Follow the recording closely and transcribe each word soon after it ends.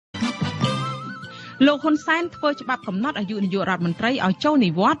លោកហ៊ុនសែនធ្វើច្បាប់កំណត់អាយុនាយករដ្ឋមន្ត្រីឲ្យចូល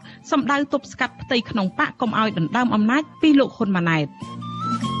និវត្តន៍សម្ដៅទប់ស្កាត់ផ្ទៃក្នុងបកកុំឲ្យដណ្ដើមអំណាចពីលោកហ៊ុនម៉ាណែត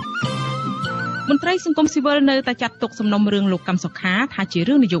មន្ត្រីសង្គមស៊ីវិលនៅតែចាត់ទុកសំណុំរឿងលោកកឹមសុខាថាជា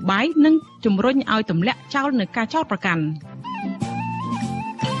រឿងនយោបាយនិងជំរុញឲ្យទម្លាក់ចោលនៅការចោទប្រកាន់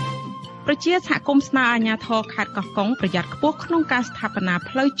ប្រជាសហគមន៍ស្នើអាជ្ញាធរខេត្តកោះកុងប្រយ័ត្នខ្ពស់ក្នុងការស្ថាបនា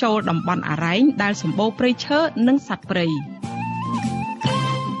ផ្លូវចូលតំបន់អរ៉ែងដែលសម្បូរព្រៃឈើនិងសត្វព្រៃ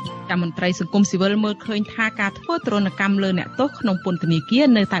មន្ត្រីសង្គមស៊ីវិលមើលឃើញថាការធ្វើទរណកម្មលើអ្នកទោសក្នុងពន្ធនាគារ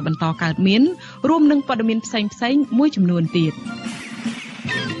នៅតែបន្តកើតមានរួមនឹងព័ត៌មានផ្សេងៗមួយចំនួនទៀត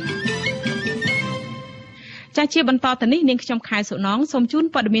ចាជាបន្តទៅនេះនាងខ្ញុំខែសុណងសូមជូន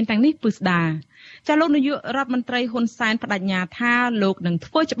ព័ត៌មានទាំងនេះពិស្ដាចាលោកនាយករដ្ឋមន្ត្រីហ៊ុនសែនបដិញ្ញាថាលោកនឹង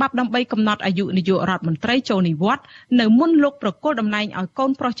ធ្វើច្បាប់ដើម្បីកំណត់អាយុនាយករដ្ឋមន្ត្រីចូលនិវត្តន៍នៅមុនលោកប្រគល់តំណែងឲ្យកូ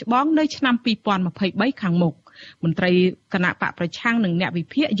នប្រុសច្បងនៅឆ្នាំ2023ខាងមុខមន្ត្រីគណៈបកប្រឆាំងនិងអ្នកវិ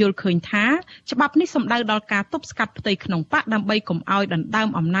ភាគយល់ឃើញថាច្បាប់នេះសំដៅដល់ការទប់ស្កាត់ផ្ទៃក្នុងបកដើម្បីកុំឲ្យដណ្ដើម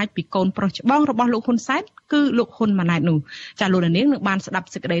អំណាចពីកូនប្រុសច្បងរបស់លោកហ៊ុនសែនគឺលោកហ៊ុនម៉ាណែតនោះចាលោកនាងនឹងបានស្ដាប់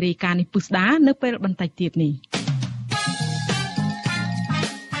សេចក្តីរាយការណ៍នេះពិស្ដានៅពេលបន្តិចទៀតនេះ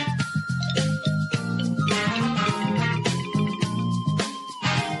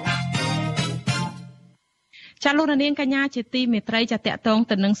ចាលោកនាងកញ្ញាជាទីមេត្រីចាតកតង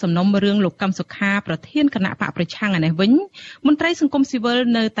ទៅនឹងសំណុំរឿងលោកកឹមសុខាប្រធានគណៈបកប្រឆាំងឯនេះវិញមន្ត្រីសង្គមស៊ីវិល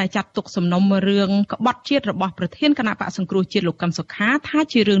នៅតែចាត់ទុកសំណុំរឿងក្បត់ជាតិរបស់ប្រធានគណៈបកសង្គ្រោះជាតិលោកកឹមសុខាថា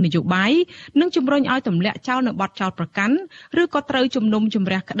ជារឿងនយោបាយនិងជំរុញឲ្យទម្លាក់ចោលនៅបទចោទប្រកាន់ឬក៏ត្រូវជំនុំជ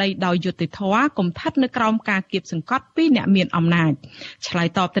ម្រះក្តីដោយយុត្តិធម៌កុំស្ថិតនៅក្រោមការគៀបសង្កត់ពីអ្នកមានអំណាចឆ្លើយ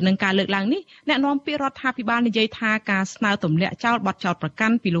តបទៅនឹងការលើកឡើងនេះអ្នកនាំពាក្យរដ្ឋាភិបាលនិយាយថាការស្នើទម្លាក់ចោលបទចោទប្រកា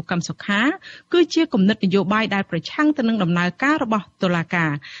ន់ពីលោកកឹមសុខាគឺជាគំនិតនយោបាយដែលប្រឆាំងទៅនឹងដំណើរការរបស់តុលាកា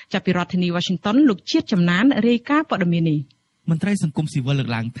រចាប់ពីរដ្ឋធានី Washington លោកជាតិចំណានរាយការណ៍ព័ត៌មាននេះមន្ត្រីសង្គមស៊ីវិលលើក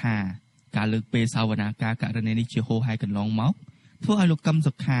ឡើងថាការលើកពេលសវនាការករណីនេះជាហូរហែកន្លងមកធ្វើឲ្យលោកកឹម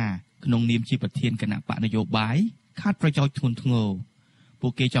សុខាក្នុងនាមជាប្រធានគណៈបកនយោបាយខាត់ប្រយោជន៍ធ្ងន់ធ្ងរពួ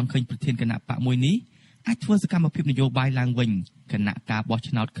កគេចង់ឃើញប្រធានគណៈបកមួយនេះអាចធ្វើសកម្មភាពនយោបាយឡើងវិញគណៈការបោះ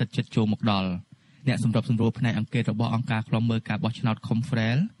ឆ្នោតខិតជិតចូលមកដល់អ្នកសម្របសម្រួលផ្នែកអង្គការរបស់អង្គការឃ្លាំមើលការបោះឆ្នោត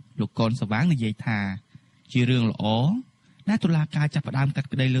Confrel លោកកនសវាងនិយាយថាជារឿងល្អដែលតុលាការចាប់ផ្ដើមកាត់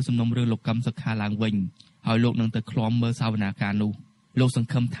ក្តីលើសំណុំរឿងលោកកឹមសុខាឡើងវិញហើយលោកនឹងទៅឃ្លាំមើលសវនាការនោះលោកសង្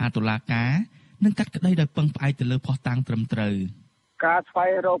ឃឹមថាតុលាការនឹងកាត់ក្តីដោយពឹងផ្អែកទៅលើភស្តុតាងត្រឹមត្រូវការស្វែ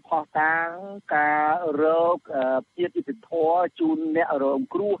ងរកភស្តុតាងការរកជាយុត្តិធម៌ជូនអ្នករង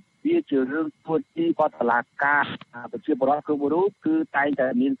គ្រោះវាជារឿងធ្វើទីបតុលាការប្រជាពលរដ្ឋគ្រប់រូបគឺតែងតែ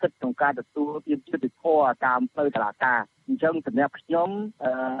មានសិទ្ធិក្នុងការទទួលទានយុត្តិធម៌តាមផ្លូវតុលាការអញ្ចឹងសម្រាប់ខ្ញុំ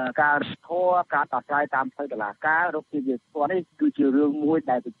ការធម៌ការដោះស្រាយតាមផ្លូវតុលាការរកជាយុត្តិធម៌នេះគឺជារឿងមួយ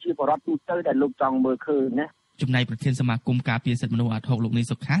ដែលប្រជាពលរដ្ឋទូទៅដែលលោកចង់មើលឃើញណាចំណែកប្រធានសមាគមការពារសិទ្ធិមនុស្សអាត់ហុកលោកនេះ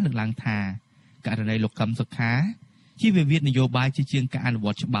សុខាលើកឡើងថាករណីលោកកឹមសុខាជាវិវាទនយោបាយជាជាងការអនុវ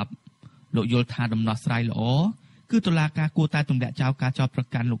ត្តច្បាប់លោកយល់ថាដំណោះស្រាយល្អគឺតុលាការគួរតែទម្លាក់ចោលការចោទប្រ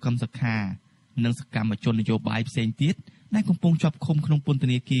កាន់លោកកឹមសុខានិងសកម្មជននយោបាយផ្សេងទៀតដែលកំពុងជាប់ឃុំក្នុងពន្ធ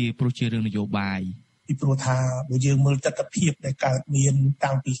នាគារព្រោះជារឿងនយោបាយពីព្រោះថាបើយើងមើលទស្សនវិជ្ជាដែលកើតមាន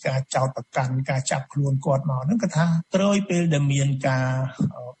តាំងពីការចោទប្រកាន់ការចាប់ខ្លួនគាត់មកហ្នឹងគឺថាក្រោយពេលដែលមានការ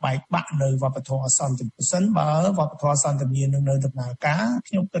បែកបាក់នៅវប្បធម៌សន្តិភាពសិនបើវប្បធម៌សន្តិភាពនឹងនៅដំណើរការ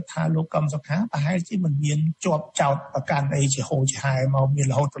ខ្ញុំគិតថាលោកកឹមសុខាប្រហែលជាមិនមានជាប់ចោទប្រកាន់អីជាហូរជាហែមកមាន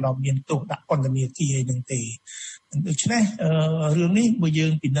រហូតដល់មានទោសដាក់ពន្ធនាគារនឹងទេដូច្នេះរឿងនេះបើយើ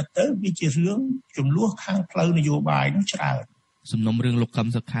ងពិនិត្យទៅវាជារឿងចំនួនខាងផ្លូវនយោបាយនឹងច្រើនសំណុំរឿងលោកកឹម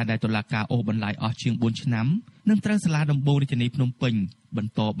សុខាដែលតុលាការអូសបន្លាយអស់ជាង4ឆ្នាំនឹងត្រូវសាលាដំបូងរាជធានីភ្នំពេញប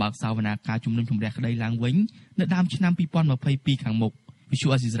ន្តបើកសវនាការជំនុំជម្រះក្តីឡើងវិញនៅដើមឆ្នាំ2022ខាងមុខវិទ្យុ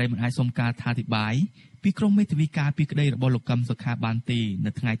អស៊ីសេរីមិនអាចសុំការថាធិប្បាយពីក្រុមមេធាវីការពីក្តីរបស់លោកកឹមសុខាបានទេ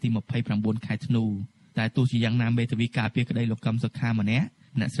នៅថ្ងៃទី29ខែធ្នូតែទោះជាយ៉ាងណាមេធាវីការពីក្តីលោកកឹមសុខាម្នាក់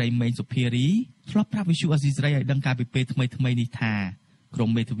អ្នកស្រីមេងសុភារីធ្លាប់ប្រាប់វិទ្យុអស៊ីសេរីឲ្យដឹងការពីពេលថ្មីនេះថាក្រុម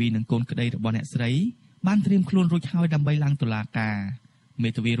មេធាវីនិងកូនក្តីរបស់អ្នកស្រីបានត្រៀមខ្លួនរួចហើយដើម្បីឡើងតុលាការមេ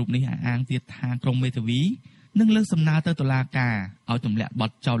ធាវីរូបនេះអះអាងទៀតថាក្រុមមេធាវីនឹងលើកសំណើទៅតុលាការឲ្យទម្លាក់ប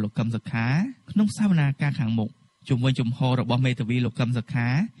ទចោទលោកកឹមសុខាក្នុងសវនាការខាងមុខជំវិញជំហររបស់មេធាវីលោកកឹមសុខា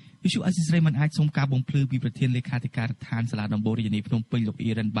វិទ្យុអស៊ីសេរីមិនអាចសុំការបំភ្លឺពីប្រធានលេខាធិការដ្ឋានសាលាដំបូងរាជធានីភ្នំពេញលោក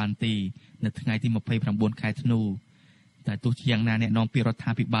អ៊ីរ៉ានបានទេនៅថ្ងៃទី29ខែធ្នូតែទោះជាយ៉ាងណាអ្នកនាំពាក្យរដ្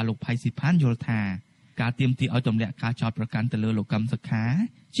ឋាភិបាលលោកផៃស៊ីផានយល់ថាការទាមទារឲ្យទម្លាក់ការចោទប្រកាន់ទៅលើលោកកឹមសុខា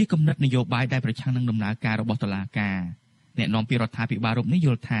ជាគំនិតនយោបាយដែលប្រឆាំងនឹងដំណើរការរបស់តុលាការអ្នកនាំពាក្យរដ្ឋាភិបាលរូបនេះយ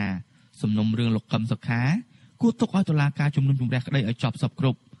ល់ថាសំណុំរឿងលោកកឹមសុខាគួរទុកឲ្យតុលាការជំនុំជម្រះក្តីឲ្យចប់សពគ្រ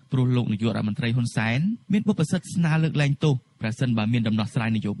ប់ព្រោះលោកនាយករដ្ឋមន្ត្រីហ៊ុនសែនមានបុព្វសិទ្ធិស្នើលើកលែងទោសប្រសិនបើមានដំណោះស្រាយ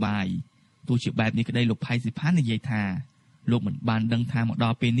នយោបាយទោះជាបែបនេះក្តីលោកផៃស៊ីផាននិយាយថាលោកមិនបានដឹងថាមកដ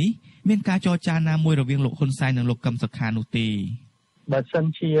ល់ពេលនេះ មានការចរចាណាមួយរវាងលោកហ៊ុនសែននិងលោកកឹមសុខានោះទេបើសិន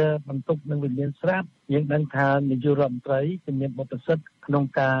ជាបន្ទុកនឹងវិញ្ញាណស្រាប់យើងដឹងថានាយករដ្ឋមន្ត្រីគឺមានបទសិទ្ធិក្នុង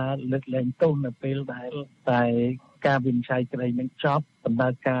ការលើកលែងទោសនៅពេលដែលតែការវិនិច្ឆ័យក្តីនឹងចប់ដំណើ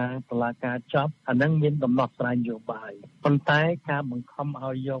រការតុលាការចប់អានឹងមានដំណោះស្រាយនយោបាយប៉ុន្តែការបង្ខំ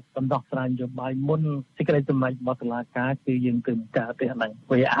ឲ្យយកដំណោះស្រាយនយោបាយមុនសេចក្តីសម្រេចរបស់តុលាការគឺយើងទើបការទេហ្នឹង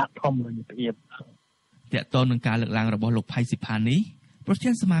វាអធម្មរញភាពតកតងនឹងការលើកឡើងរបស់លោកផៃស៊ីផាននេះប្រធា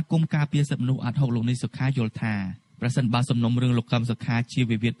នសមាគមការពារសិទ្ធិមនុស្សអាត់ហុកលោកនេះសុខាយល់ថាប្រសិនបើសំណុំរឿងលោកកឹមសុខាជា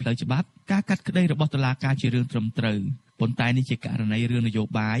វិវាទផ្លូវច្បាប់ការកាត់ក្តីរបស់តុលាការជារឿងត្រឹមត្រូវប៉ុន្តែនេះជាករណីរឿងនយោ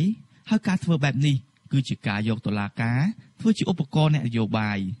បាយហើយការធ្វើបែបនេះគឺជាការយកតុលាការធ្វើជាឧបករណ៍អ្នកនយោ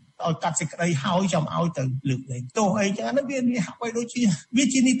បាយឲ្យកាត់សេចក្តីហើយចាំឲ្យទៅលើកលែងទោសអីចឹងហ្នឹងវាហាក់បីដូចជាវា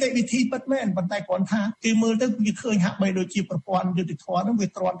ជានីតិវិធីពិតមែនប៉ុន្តែគ្រាន់ថាគេមើលទៅវាឃើញហាក់បីដូចជាប្រព័ន្ធយុតិធម៌ហ្នឹងវា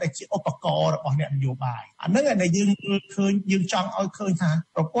គ្រាន់តែជាឧបករណ៍របស់អ្នកនយោបាយអាហ្នឹងដែលយើងឃើញយើងចង់ឲ្យឃើញថា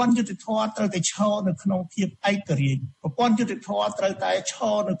ប្រព័ន្ធយុតិធម៌ត្រូវតែឈរនៅក្នុងភាពឯករាជ្យប្រព័ន្ធយុតិធម៌ត្រូវតែឈ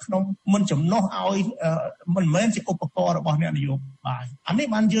រនៅក្នុងមិនចំណោះឲ្យមិនមែនជាឧបករណ៍របស់អ្នកនយោបាយអានេះ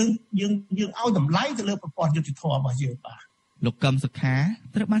បានយើងឲ្យតម្លៃទៅលើប្រព័ន្ធយុតិធម៌របស់យើងបាទលោកកឹមសុខា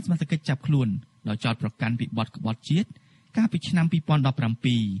ត្រូវបានសមត្ថកិច្ចចាប់ខ្លួនដោយចោទប្រកាន់ពីបទក្បត់ជាតិកាលពីឆ្នាំ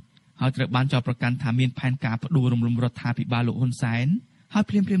2017ហើយត្រូវបានចោទប្រកាន់ថាមានផែនការផ្ដួលរំលំរដ្ឋាភិបាលលោកហ៊ុនសែនហើយ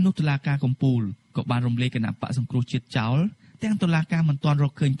ភ្លាមៗនោះតុលាការកំពូលក៏បានរំលាយគណៈបក្សសង្គ្រោះជាតិចោលទាំងតុលាការមិនទាន់រ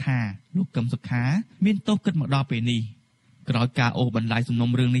កឃើញថាលោកកឹមសុខាមានទោសគិតមកដល់ពេលនេះក្រោយការអូសបន្លាយសំណុំ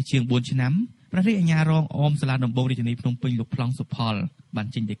រឿងនេះជាង4ឆ្នាំព្រះរាជអាជ្ញារងអមសាលាដំបងរាជធានីភ្នំពេញលោកប្លង់សុផលបាន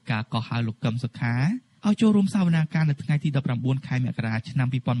ចេញដីកាកោះហៅលោកកឹមសុខាឲ្យចូលរួមសវនាការនៅថ្ងៃទី19ខែមករាឆ្នាំ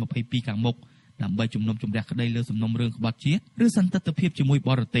2022ខាងមុខដើម្បីជំនុំជម្រះក្តីលើសំណុំរឿងក្បត់ជាតិឬសន្តិភាពជាមួយ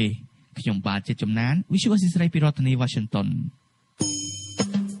បរទេសខ្ញុំបាទជាចំណាន Visual Assisray ពីរដ្ឋធានី Washington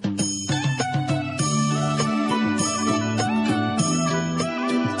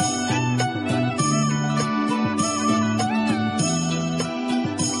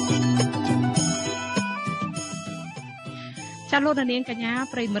ចាលោកនាងកញ្ញា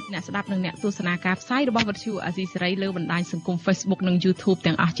ប្រិមិត្តអ្នកស្ដាប់និងអ្នកទស្សនាការផ្សាយរបស់វិទ្យុអាស៊ីសេរីលើបណ្ដាញសង្គម Facebook និង YouTube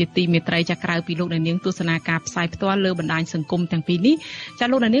ទាំងអស់ជាទីមេត្រីចាក្រៅពីលោកនាងទស្សនាការផ្សាយផ្ទាល់លើបណ្ដាញសង្គមទាំងពីរនេះចា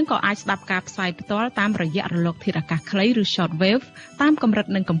លោកនាងក៏អាចស្ដាប់ការផ្សាយផ្ទាល់តាមរយៈរលកធាតុអាកាសខ្លីឬ Shortwave តាមកម្រិត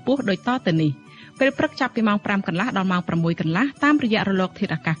និងកម្ពស់ដូចតទៅនេះពេលព្រឹកចាប់ពីម៉ោង 5 កន្លះដល់ម៉ោង 6 កន្លះតាមរយៈរលកធា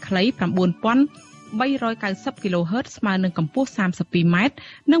តុអាកាសខ្លី 9390 kHz ស្មើនឹងកម្ពស់ 32m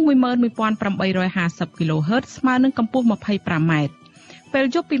និង 11850 kHz ស្មើនឹងកម្ពស់ 25m ពេល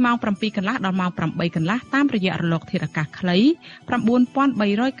យប់ពីម៉ោង 7 កន្លះដល់ម៉ោង 8 កន្លះតាមរយៈរលកធាតុអាកាសខ្លី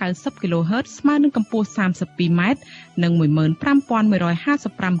 9390 kHz ស្មើនឹងកម្ពស់ 32m និង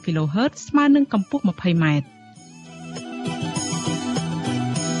 15155 kHz ស្មើនឹងកម្ពស់ 20m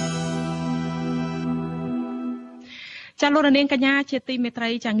ចាលោកនាងកញ្ញាជាទីមេត្រី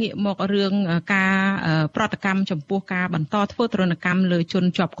ចាងាកមករឿងការប្រតិកម្មចំពោះការបន្តធ្វើទរណកម្មលើជន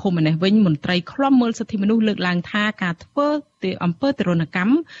ជាប់ឃុំនេះវិញមន្ត្រីឃ្លាំមើលសិទ្ធិមនុស្សលើកឡើងថាការធ្វើអំពើទរណក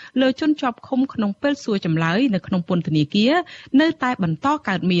ម្មលើជនជាប់ឃុំក្នុងពេលសួរចម្លើយនៅក្នុងពន្ធនាគារនៅតែបន្ត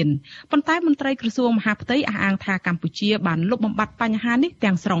កើតមានប៉ុន្តែមន្ត្រីក្រសួងមហាផ្ទៃអះអាងថាកម្ពុជាបានលុបបំបាត់បញ្ហានេះ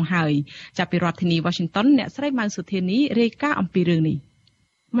ទាំងស្រុងហើយចាប់ពីរដ្ឋធានី Washington អ្នកស្រីម៉ៅសុធានីរាយការណ៍អំពីរឿងនេះ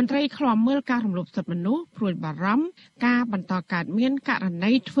មន្ត្រីឃ្លាំមើលការរំលោភសិទ្ធិមនុស្សព្រួយបារម្ភការបន្តកើតមានករ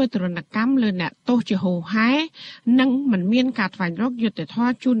ណីធ្វើទរណកម្មលើអ្នកទោសជាហូរហែនិងមិនមានការស្វែងរកយុត្តិធ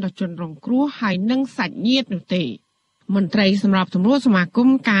ម៌ជូនដល់ជនរងគ្រោះហើយនិងសាច់ញាតិនោះទេមន្ត្រីសម្របសម្រួលសមាគម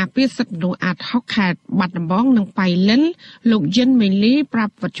ការពារសិទ្ធិមនុស្សអាត់ហុកខេត្តបាត់ដំបងនិងប៉ៃលិនលោកយិនមេលីប្រា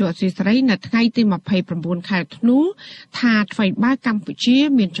ប់វិទ្យុអស៊ីសេរីនៅថ្ងៃទី29ខែធ្នូថាថ្មីបើកម្ពុជា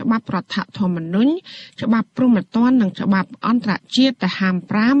មានច្បាប់រដ្ឋធម្មនុញ្ញច្បាប់ព្រហ្មទណ្ឌនិងច្បាប់អន្តរជាតិដែលហាម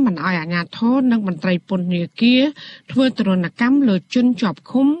5មិនឲ្យអាជ្ញាធរនិងមន្ត្រីពន្ធនាគារធ្វើទរណកម្មលើជនជាប់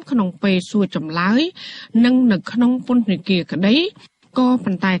ឃុំក្នុងពេលសួរចម្លើយនិងនៅក្នុងពន្ធនាគារក្តីក៏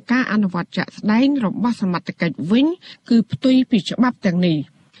ប៉ុន្តែការអនុវត្តជាក់ស្ដែងរបស់សមត្ថកិច្ចវិញគឺផ្ទុយពីច្បាប់ទាំងនេះ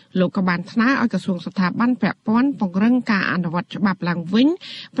លោកក៏បានថ្នើឲ្យក្រសួងស្ថាប័នពាក់ព័ន្ធពង្រឹងការអនុវត្តច្បាប់ឡើងវិញ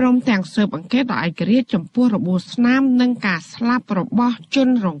ព្រមទាំងស៊ើបអង្កេតដោយឯករាជ្យចំពោះរបួសស្នាមនិងការស្លាប់របស់ជន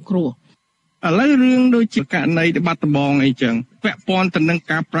រងគ្រោះឥឡូវរឿងដូចជាករណីដែលបាត់ដំបងអីចឹងពាក់ព័ន្ធទៅនឹង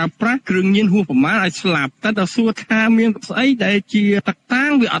ការប្រើប្រាស់គ្រឿងញៀនហួសប្រមាណឲ្យស្លាប់តែដល់សួរថាមានស្អីដែលជាតកតា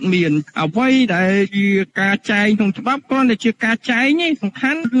ងវាអត់មានអ្វីដែលជាការចែងក្នុងច្បាប់គ្រាន់តែជាការចែងឯងសំ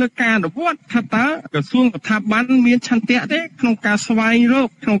ខាន់លើការអនុវត្តថាតើក្រសួងស្ថាប័នមានឆន្ទៈទេក្នុងការស្វែងរក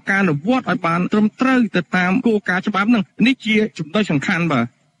ក្នុងការអនុវត្តឲ្យបានត្រឹមត្រូវទៅតាមគោលការណ៍ច្បាប់ហ្នឹងនេះជាចំណុចសំខាន់បាទ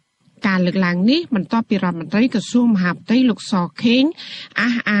ការលើកឡើងនេះបន្ទាប់ពីរដ្ឋមន្ត្រីក្រសួងមហាផ្ទៃលោកសខេង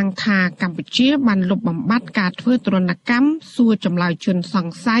អះអាងថាកម្ពុជាបានលុបបំបាត់ការធ្វើទរណកម្មសួរចម្លើយជនស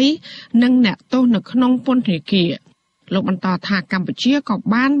ង្ស័យនិងអ្នកទោសនៅក្នុងពន្ធនាគារ លោកបន្តថាកម្ពុជាក៏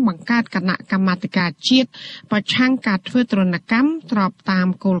បានបង្កើតគណៈកម្មាធិការជាតិប្រឆាំងការធ្វើទរណកម្មស្របតាម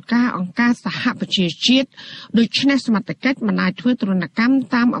គោលការណ៍អង្គការសហប្រជាជាតិដូច្នេះសមត្ថកិច្ចមិនអាចធ្វើទរណកម្ម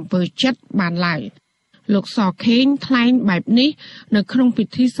តាមអំពើចិត្តបានឡើយលោកសខេងថ្លែងបែបនេះនៅក្នុងពិ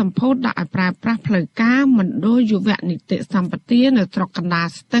ធីសម្ពោធដាក់ឲ្យប្រើប្រាស់ផ្លូវការមណ្ឌលយុវនីតិសម្បទានៅស្រុកកណ្ដាល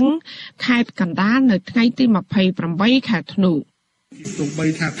ស្ទឹងខេត្តកណ្ដាលនៅថ្ងៃទី28ខែធ្នូទោះបី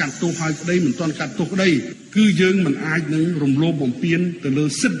ថាកាត់ទោសហើយក្តីមិនទាន់កាត់ទោសក្តីគឺយើងមិនអាចនឹងរំលោភបំពានទៅលើ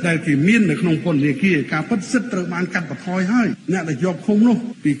សិទ្ធិដែលគេមាននៅក្នុងពន្ធនាគារការពិតសិទ្ធិត្រូវបានកាត់បន្ថយហើយអ្នកដែលជាប់ឃុំនោះ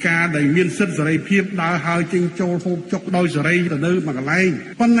ពីការដែលមានសិទ្ធិសេរីភាពដើរហើរចេញចូលហូបចុកដោយសេរីទៅនៅមួយកន្លែង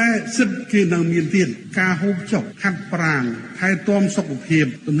ប៉ុន្តែសិទ្ធិគេនៅមានទៀតការហូបចុកហាត់ប្រាណថែទាំសុខភាព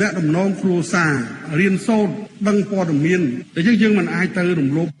ទំនាក់ទំនងគ្រួសាររៀនសូត្រដឹងព័ត៌មានតែយើងមិនអាចទៅរំ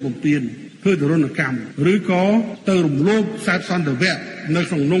លោភបំពានធ្វើទរណកម្មឬក៏ទៅរំលោភសេពសន្តិវៈនៅ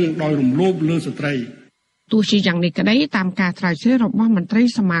ក្នុងនោះដោយរំលោភលើស្ត្រីទោះជាយ៉ាងនេះក្តីតាមការស្រាវជ្រាវរបស់មន្ត្រី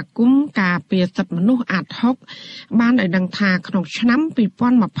សមាគមការពារសិទ្ធិមនុស្សអាត60បានឲ្យដឹងថាក្នុងឆ្នាំ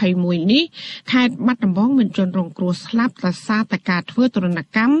2021នេះខេត្តបាត់ដំបងមានជនរងគ្រោះស្លាប់ដោយសារតែការធ្វើទរណ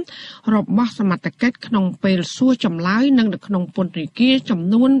កម្មរបស់សមត្ថកិច្ចក្នុងពេលសួរចម្លើយនិងនៅក្នុងពន្ធនាគារចំ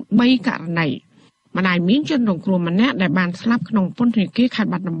នួន3ករណីម្ដាយមានជនរងគ្រោះម្នាក់ដែលបានស្លាប់ក្នុងពន្ធនាគារខេត្ត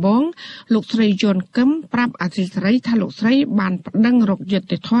បាត់ដំបងលោកស្រីយន់កឹមប្រាប់អធិស្រីថាលោកស្រីបានប្តឹងរកយុត្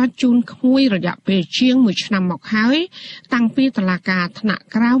តិធម៌ជូនក្មួយរយៈពេលជាង1ឆ្នាំមកហើយតាំងពីតុលាការថ្នាក់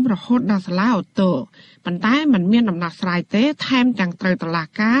ក្រោមរហូតដល់សាលាឧទ្ធរប៉ុន្តែมันមានដំណោះស្រាយទេថែមទាំងត្រូវតុលា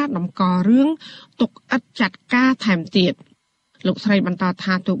ការតម្កល់រឿងទុកឥតចាត់ការថែមទៀតលោកស្រីបន្ត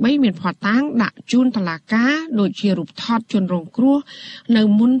ថាទោះបីមានភស្តុតាងដាក់ជូនតុលាការដូចជារូបថតជនរងគ្រោះនៅ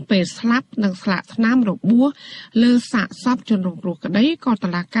មុនពេលស្លាប់និងស្លាកស្នាមរបួសលើសាកសពជនរងគ្រោះក្តីក៏តុ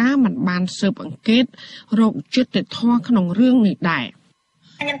លាការមិនបានស៊ើបអង្កេតរកយុត្តិធម៌ក្នុងរឿងនេះដែរ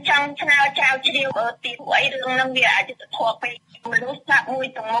ខ្ញុំចង់ឆ្នើចៅជ្រាវទីពួកអីរឿងនឹងវាអយុត្តិធម៌ពេកមនុស្សស្លាប់មួយ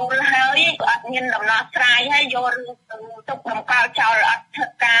ទាំងមូលហើយក៏អត់មានដំណោះស្រាយហើយយករឿងទៅទុកតម្កល់ចោលអត់ធ្វើ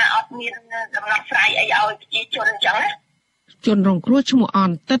ការអត់មានដំណោះស្រាយអីឲ្យប្រជាជនអញ្ចឹងណាជនរងគ្រោះឈ្មោះអ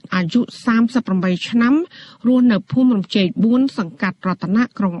នតិតអាយុ38ឆ្នាំរស់នៅភូមិរំជែក4សង្កាត់រតនៈ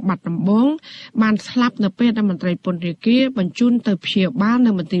ក្រុងបាត់ដំបងបានស្លាប់នៅពេលដែលមន្ត្រីពន្ធនាគារបញ្ជូនទៅព្យាបាល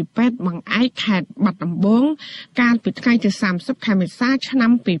នៅមន្ទីរពេទ្យបង្អែកខេត្តបាត់ដំបងកាលពីថ្ងៃទី30ខែមេសាឆ្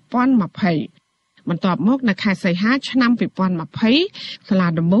នាំ2020បន្ទាប់មកនៅខែសីហាឆ្នាំ2020សាលា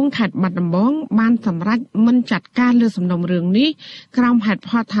ដំបងខេត្តបាត់ដំបងបានសម្រេចមិនចាត់ការលើសំណុំរឿងនេះក្រោមហេតុ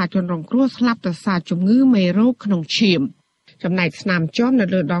ផលថាជនរងគ្រោះស្លាប់ដោយសារជំងឺមេរោគក្នុងឈាមចំណែកស្នាមជាប់នៅ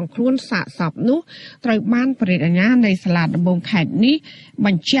លើដងខ្លួនសាកសពនោះត្រូវបានព្រះរាជអាជ្ញានៃសាលាដំបងខេត្តនេះប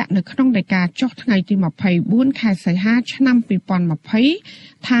ញ្ជាក់នៅក្នុងដីកាចុះថ្ងៃទី24ខែសីហាឆ្នាំ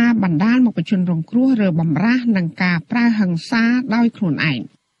2020ថាបណ្ដាលមកពីជនរងគ្រោះរើបំរាស់នឹងការប្រើហិង្សាដោយខ្លួនឯង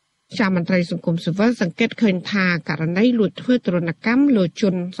ជាមន្ត្រីសង្គមស៊ីវិលសង្កេតឃើញថាករណីលួចធ្វើទរណកម្មលើជ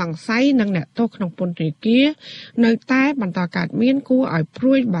នសង្ស័យនិងអ្នកទោសក្នុងពន្ធនាគារនៅតែបន្តកើតមានគួរឲ្យព្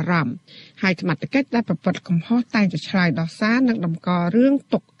រួយបារម្ភហើយសមត្ថកិច្ចដែលប្រព្រឹត្តកំហុសតែងតែឆ្លើយដោះសារនិងតម្កល់រឿង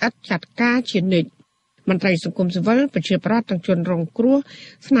ទុកឥតចាត់ការជានិច្ចមន្ត្រីសង្គមស៊ីវិលប្រជាប្រដ្ឋទាំងជនរងគ្រោះ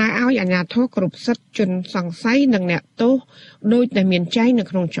ស្នើឲ្យអាជ្ញាធរគ្រប់សិទ្ធិជនសង្ស័យនិងអ្នកទោសដោយតែមានចែងនៅ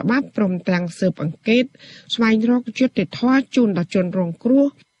ក្នុងច្បាប់ព្រមទាំងស៊ើបអង្កេតស្វែងរកយុត្តិធម៌ជូនដល់ជនរងគ្រោះ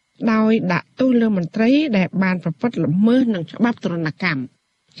ដោយដាក់ទោសលើមន្ត្រីដែលបានប្រព្រឹត្តល្មើសនឹងច្បាប់ទរណកម្ម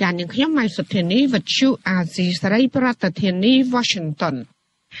ចា៎នាងខ្ញុំម៉ៃសុធានីវិទ្យុអាស៊ីសេរីប្រធានាធិបតី Washington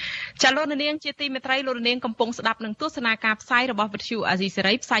ចាលោកនាងជាទីមេត្រីលោកនាងកំពុងស្ដាប់នឹងទស្សនាការផ្សាយរបស់វិទ្យុអាស៊ីសេ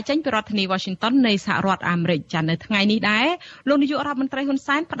រីផ្សាយចេញពីរដ្ឋធានី Washington នៃសហរដ្ឋអាមេរិកចានៅថ្ងៃនេះដែរលោកនាយករដ្ឋមន្ត្រីហ៊ុន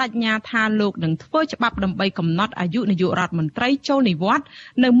សែនបដិញ្ញាថាលោកនឹងធ្វើច្បាប់ដើម្បីកំណត់អាយុនាយករដ្ឋមន្ត្រីចូលនិវត្តន៍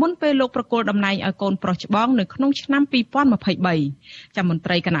នៅមុនពេលលោកប្រគល់តំណែងឲ្យកូនប្រុសច្បងនៅក្នុងឆ្នាំ2023ចាមន្ត្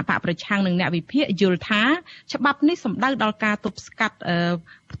រីគណៈបកប្រឆាំងនិងអ្នកវិភាគយល់ថាច្បាប់នេះសំដៅដល់ការទប់ស្កាត់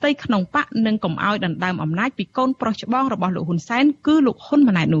ផ្ទៃក្នុងបកនិងកុំឲ្យដណ្ដើមអំណាចពីកូនប្រុសច្បងរបស់លោកហ៊ុនសែនគឺលោកហ៊ុន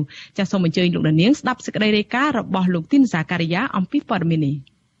ម៉ាណែតនោះចាសូមអញ្ជើញលោកនាងស្ដាប់សេចក្តីរាយការណ៍របស់លោកទីនសាការីយ៉ាអំពីព័ត៌មាននេះ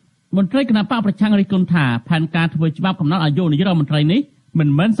មន្ត្រីគណៈបកប្រឆាំងរិះគន់ថាផែនការធ្វើច្បាប់កំណត់អាយុនាយករដ្ឋមន្ត្រីនេះមិន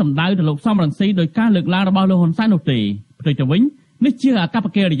មែនសំដៅទៅលោកសំរងស៊ីដោយការលើកឡើងរបស់លោកហ៊ុនសែននោះទេផ្ទុយទៅវិញនេះជាអកប្ប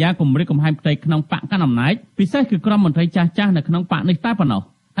កិរិយាគំរាមកំហែងផ្ទៃក្នុងបកកណ្ដាលអំណាចពិសេសគឺក្រុមមន្ត្រីចាស់ៗនៅក្នុងបកនេះតែប៉ុណ្ណោះ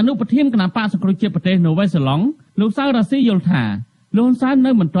អនុប្រធានគណៈបកសង្គ្រោះជាតិប្រទេសនូវែលសេឡង់លោកសៅរ៉ាស៊ីយល់ថាលោកហ៊ុនសែន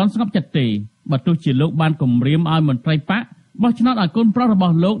នៅមិនទាន់ស្ងប់ចិត្តទេបើទោះជាលោកបានគម្រាមឲ្យមន្ត្រីបកបោះឆ្នោតឲ្យកូនប្រុសរប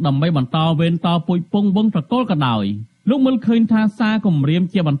ស់លោកដើម្បីបន្តវេនតពុយពងវងត្រកូលក៏ដោយលោកមើលឃើញថាសារគម្រាម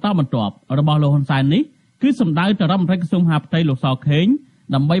ជាបន្តបន្ទាប់របស់លោកហ៊ុនសែននេះគឺសំដៅទៅរដ្ឋមន្ត្រីក្រសួងមហាផ្ទៃលោកសខេង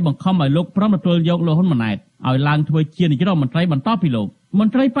ដើម្បីបង្ខំឲ្យលោកព្រមទទួលយកលោកហ៊ុនម៉ាណែតឲ្យឡើងធ្វើជានាយករដ្ឋមន្ត្រីបន្តពីលោកម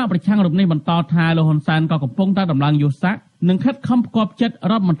ន្ត្រីបកប្រឆាំងរូបនេះបន្តថាលោកហ៊ុនសែនក៏កំពុងតែដំឡើងយុទ្ធសាស្ត្រនិងខិតខំផ្គាប់ចិត្ត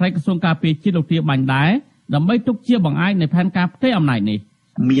រដ្ឋមន្ត្រីក្រសួងការពារជាតិលោកទាបាញ់ដែរ ដើម្បីទុកជាបង្អែកនៃផែនការផ្ទៃអំណាចនេះ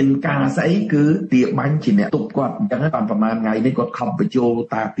មានការស្អីគឺទាបាញ់ជាអ្នកទប់គាត់អញ្ចឹងតាមប្រហែលថ្ងៃនេះគាត់ខំបញ្ចូល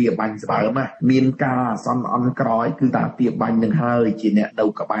តាទាបាញ់ស្បើមមានការអាសន្នអន់ក្រោយគឺតាទាបាញ់នឹងហើយជាអ្នកនៅ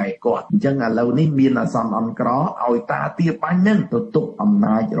ក្បែរគាត់អញ្ចឹងឥឡូវនេះមានអាសន្នអន់ក្រឲ្យតាទាបាញ់នឹងទៅទប់អំ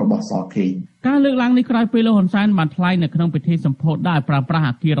ណាចរបស់សខេងការលើកឡើងនេះក្រោយពេលលោកហ៊ុនសែនបានថ្លែងនៅក្នុងពិធីសម្ពោធដោយប្រើប្រាស់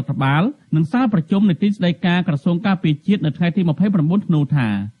អគាររដ្ឋបាលនិងសាលប្រជុំនីតិស្តីការក្រសួងការពារជាតិនៅថ្ងៃទី29ធ្នូថា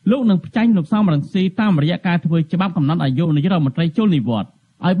លោកនឹងផ្ចាញ់លោកសំរងស៊ីតាមរយៈការធ្វើច្បាប់កំណត់អាយុនាយករដ្ឋមន្ត្រីចូលនិវត្តន៍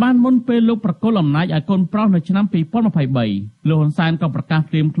ឲ្យបានមុនពេលលោកប្រកល់អំណាចឲ្យកូនប្រុសនៅឆ្នាំ2023លោកហ៊ុនសែនក៏ប្រកាស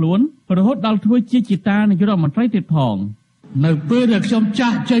ត្រៀមខ្លួនរហូតដល់ធ្វើជាជាតានាយករដ្ឋមន្ត្រីទៀតផងនៅពេលដែលខ្ញុំចា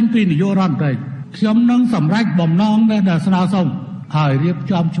ស់ចេញពីនាយករដ្ឋមន្ត្រីខ្ញុំនឹងសម្រេចបំណងដែលស្នើសុំឲ្យរៀប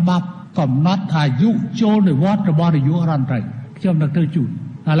ចំច្បាប់កំណត់អាយុចូលនិវត្តន៍របស់នាយករដ្ឋមន្ត្រីខ្ញុំនឹងទៅជូន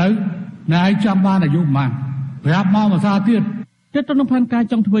ឥឡូវអ្នកឯងចង់បានអាយុប៉ុន្មានប្រាប់មកភាសាទៀតទៅក្នុងផែនការ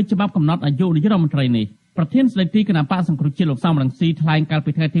ចង់ធ្វើច្បាប់កំណត់អាយុនាយករដ្ឋមន្ត្រីនេះប្រធានស្ដីទីគណៈបកសង្គ្រោះជាតិលោកសំរងស៊ីថ្លែងកាល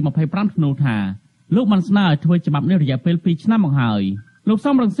ពីថ្ងៃទី25ធ្នូថាលោកបានស្នើឲ្យធ្វើច្បាប់នេះរយៈពេល2ឆ្នាំមកហើយលោក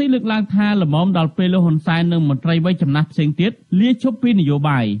សំរងស៊ីលើកឡើងថាលំមដល់ពេលលោកហ៊ុនសែននិងមន្ត្រីវ័យចំណាស់ផ្សេងទៀតលាឈប់ពីនយោ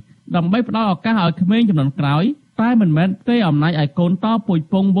បាយដើម្បីផ្ដល់ឱកាសឲ្យក្មេងចំនួនក្រោយតែមិនមែនផ្ទេរអំណាចឲ្យកូនតពុយ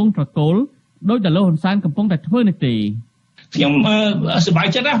ពងវងត្រកូលដោយដែលលោកហ៊ុនសែនកំពុងតែធ្វើនេះទេខ្ញុំសប្បាយ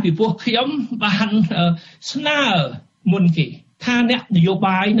ចិត្តណាស់ពីព្រោះខ្ញុំបានស្នើមុនគេថាអ្នកនយោ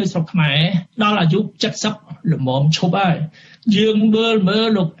បាយនៅស្រុកខ្មែរដល់អាយុ70ល្មមឈប់ហើយយើងមើល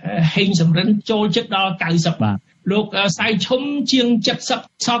លោកហេងសំរិនចូលចិត្តដល់90បាទលោកសៃឈុំជាង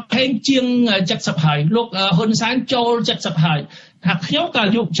70សកផេងជាង70ហើយលោកហ៊ុនសែនចូល70ហើយថាខ្ញុំក៏អា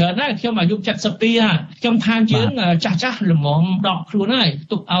យុច្រើនដែរខ្ញុំអាយុ72ហើយខ្ញុំថាយើងចាស់ល្មមដកខ្លួនហើយ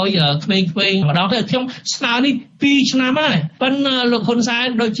ទុកឲ្យក្មេងៗម្ដងទៅខ្ញុំស្នើនេះ2ឆ្នាំហើយប៉ុន្តែលោកហ៊ុនសែន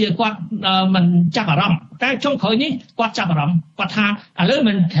ដូចជាគាត់មិនចាប់អារម្មណ៍តែចុងក្រោយនេះគាត់ចាប់អារម្មណ៍គាត់ថាឥឡូវ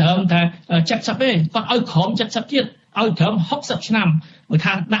មិនត្រឹមតែ70ទេគាត់ឲ្យក្រោម70ទៀតឲ្យត្រឹម60ឆ្នាំមួយ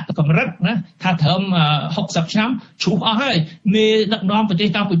ថាដាក់កម្រិតណាថាត្រឹម60ឆ្នាំជ្រុះអស់ហើយមេដឹកនាំប្រទេស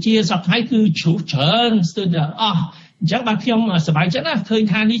កម្ពុជាសប្តាហ៍គឺជ្រុះច្រើនស្ទើរតែអស់អញ្ចឹងបាទខ្ញុំសប្បាយចិត្តណាស់ឃើញ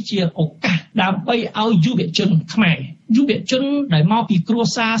ថានេះជាឱកាសដើម្បីឲ្យយុវជនខ្មែរយុវជនដែលមកពីគ្រួ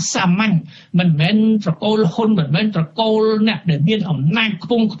សារសាមញ្ញមិនមែនត្រកូលហ៊ុនមិនមែនត្រកូលអ្នកដែលមានអំណាចខ្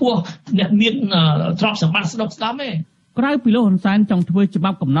ពង់ខ្ពស់អ្នកមានទ្រព្យសម្បត្តិស្ដុកស្ដម្ភទេក្រៅពីលោកហ៊ុនសែនចង់ធ្វើច្បា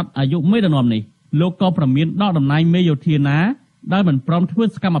ប់កំណត់អាយុមេដឹកនាំនេះលោកក៏ប្រមានដកតំណែងមេយោធាណាដែលមិនព្រមធ្វើស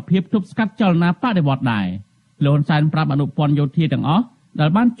កម្មភាពទប់ស្កាត់ចលនាបដិវត្តន៍ដែរលោកហ៊ុនសែនប្រាប់អនុព័ន្ធយោធាទាំងអស់ដែល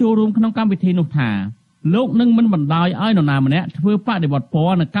បានចូលរួមក្នុងកម្មវិធីនោះថាលោកនឹងមិនបណ្ដោយឲ្យនរណាម្នាក់ធ្វើបដិវត្តព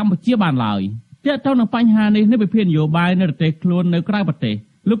ណ៌នៅកម្ពុជាបានឡើយទាក់ទងនឹងបញ្ហានេះនៃវិភាគនយោបាយនៅប្រទេសខ្លួននៅក្រៅប្រទេស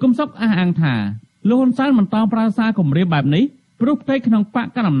លោកកឹមសុខអះអាងថាលោកហ៊ុនសែនបន្តប្រើសារគម្រាមបែបនេះព្រោះផ្ទៃក្នុងបក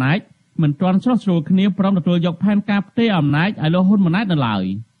កណ្ដាលអំណាចមិនទាន់ឆ្លោះជ្រួលគ្នាព្រមទទួលយកផែនការផ្ទេរអំណាចឲ្យលោកហ៊ុនម៉ាណែតនៅឡើយ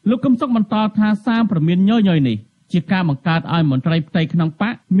លោកកឹមសុខបន្តថាសារព្រមានញយនេះជាការបង្កើតឲ្យមន្ត្រីផ្ទៃក្នុងប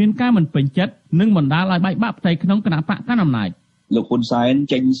កមានការមិនពេញចិត្តនិងបណ្ដាលឲ្យបែកបាក់ផ្ទៃក្នុងគណៈបកកណ្ដាលអំណាចលោកហ៊ុនសែន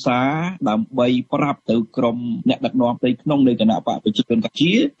ចេញសារដើម្បីប្រាប់ទៅក្រុមអ្នកដឹកនាំផ្ទៃក្នុងនៃគណៈបកប្រជាជនកម្ពុ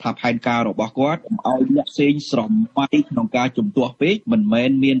ជាថាផែនការរបស់គាត់កុំឲ្យអ្នកផ្សេងស្រមៃក្នុងការជំទាស់ពេកមិនមែន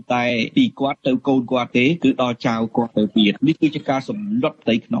មានតែពីគាត់ទៅកូនគាត់ទេគឺដល់ចៅគាត់ទៅទៀតនេះគឺជាការសម្លុតផ្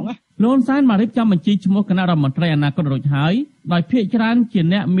ទៃក្នុងណាលោកហ៊ុនសែនបានរៀបចំបញ្ជីឈ្មោះគណៈរដ្ឋមន្ត្រីអនាគតរួចហើយដោយភាគច្រើនជា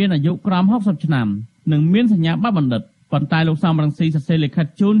អ្នកមានអាយុក្រោម60ឆ្នាំនិងមានសញ្ញាបត្របណ្ឌិតប៉ុន្តែលោកសំរងស៊ីសរសេរលិខិត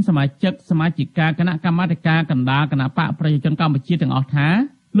ជូនសមាជិកសមាជិកាគណៈកម្មាធិការកណ្ដាលគណៈបកប្រជាជនកម្ពុជាទាំងអស់ថា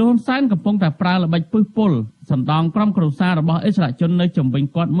លោកហ៊ុនសែនកំពុងតែប្រើល្បិចពឹសពុលសម្ដងក្រុមគ្រួសាររបស់អិសរាជជននៅជំវិញ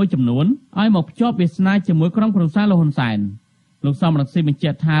គាត់មួយចំនួនឲ្យមកភ្ជាប់វាសនាជាមួយក្រុមគ្រួសារលោកហ៊ុនសែនលោកសំរងស៊ីបញ្ជា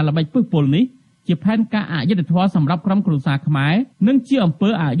ក់ថាល្បិចពឹសពុលនេះជាផែនការអយុត្តិធម៌សម្រាប់ក្រុមគ្រួសារខ្មែរនិងជាអំពើ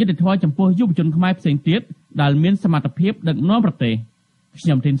អយុត្តិធម៌ចំពោះយុវជនខ្មែរផ្សេងទៀតដែលមានសមត្ថភាពដឹកនាំប្រទេសខ្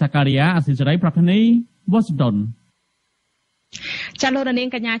ញុំធីនសាការីយ៉ាអសិរ័យប្រធានីវ៉ាស៊ីនតោនចាលោកនាង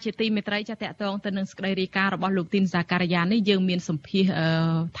កញ្ញាជាទីមេត្រីចាតកតងទៅនឹងសេចក្តីរាយការណ៍របស់លោកទីនសាការីយ៉ានេះយើងមានសម្ភាស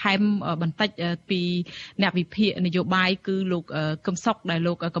ថែមបន្តិចពីអ្នកវិភាគនយោបាយគឺលោកកឹមសុខដែល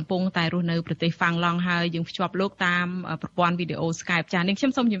លោកកំពុងតែរស់នៅប្រទេសហ្វាំងឡង់ហើយយើងភ្ជាប់លោកតាមប្រព័ន្ធវីដេអូ Skype ចានាងខ្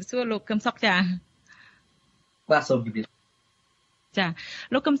ញុំសូមជម្រាបសួរលោកកឹមសុខចាបាទសូមជម្រាបចា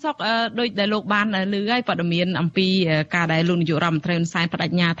លោកកឹមសុខដោយដែលលោកបានឮហើយព័ត៌មានអំពីការដែលលោកនាយករដ្ឋមន្ត្រីហ៊ុនសែនបដិ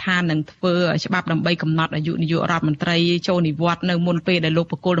ញ្ញាថានឹងធ្វើច្បាប់ដើម្បីកំណត់អាយុនាយករដ្ឋមន្ត្រីចូលនិវត្តន៍នៅមុនពេលដែលលោក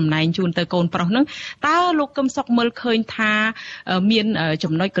បកគលតំណែងជូនទៅកូនប្រុសនឹងតើលោកកឹមសុខមើលឃើញថាមាន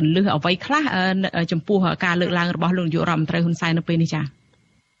ចំណុចកន្លឹះអ្វីខ្លះចំពោះការលើកឡើងរបស់លោកនាយករដ្ឋមន្ត្រីហ៊ុនសែននៅពេលនេះចា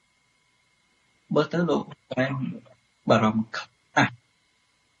បើទៅលោកតែបារម្ភ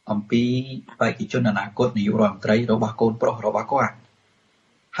អំពីបេក្ខជនអនាគតនាយករដ្ឋមន្ត្រីរបស់កូនប្រុសរបស់គាត់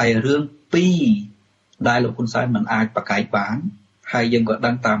ហើយរឿង2ដែលលោកហ៊ុនសែនមិនអាចប្រកែកបាន ហើយយើងក៏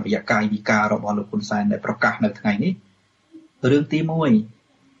ដឹងតាមរយៈកាយវិការរបស់លោកហ៊ុនសែនដែលប្រកាសនៅថ្ងៃនេះរឿងទី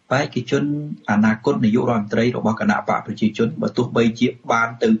1បេក្ខជនអនាគតនាយករដ្ឋមន្ត្រីរបស់គណៈបកប្រជាជនបើទោះបីជាបាន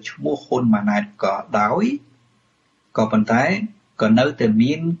ទៅឈ្មោះហ៊ុនម៉ាណែតក៏ដោយក៏ប៉ុន្តែក៏នៅតែ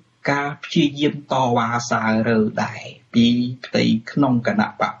មានការព្យាយាមតវ៉ាសាររើដែរពីផ្ទៃក្នុងគណៈ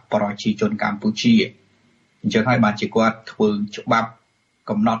បកប្រជាជនកម្ពុជាអញ្ចឹងហើយបានជាគាត់ធ្វើច្បាប់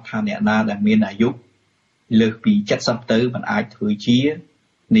កំណត់ថាអ្នកណាដែលមានអាយុលើសពី70ទៅមិនអាចធ្វើជា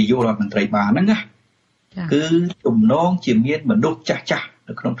នាយករដ្ឋមន្ត្រីបានហ្នឹងណាគឺទំនងជាមានមនុស្សចាស់ចាស់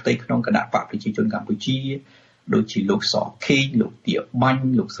នៅក្នុងផ្ទៃក្នុងគណៈបកប្រជាជនកម្ពុជាដូចជាលោកសខេងលោកទាបាញ់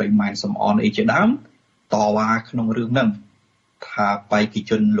លោកស្រីម៉ែនសំអនអីជាដើមតវ៉ាក្នុងរឿងហ្នឹងថាបេក្ខ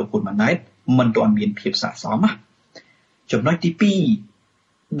ជនលោកហ៊ុនម៉ាណែតមិនទាន់មានភាពស័ក្តិសមណាចំណុចទី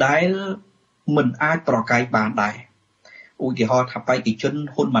2ដែលមិនអាចប្រកែកបានដែរឧទាហរណ៍ថាបេក្ខជន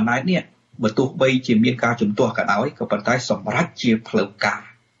ហ៊ុនម៉ាណែតនេះបើទោះបីជាមានការជំទាស់ក៏ដោយក៏ប៉ុន្តែសម្រាប់ជាផ្លូវការ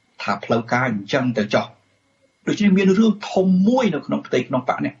ថាផ្លូវការអញ្ចឹងទៅចោះដូច្នេះមានរឿងធំមួយនៅក្នុងផ្ទៃក្នុង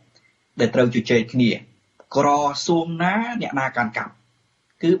បកនេះដែលត្រូវជជែកគ្នាក្រសួងណាអ្នកណាកាន់កាប់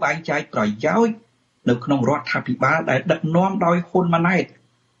គឺបែងចែកប្រយោជន៍នៅក្នុងរដ្ឋាភិបាលដែលដឹកនាំដោយហ៊ុនម៉ាណែត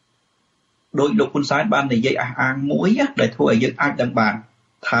ដោយលោកហ៊ុនសែនបាននិយាយអះអាងមួយដែលធ្វើឲ្យយើងអាចដឹងបាន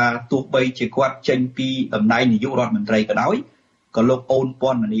ថាទោះបីជាគាត់ចេញពីតំណែងនាយករដ្ឋមន្ត្រីក៏ដោយក៏លោកអូន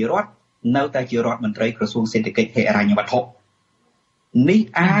ពាន់មនីរដ្ឋនៅតែជារដ្ឋមន្ត្រីក្រសួងសេដ្ឋកិច្ចហិរញ្ញវត្ថុនេះ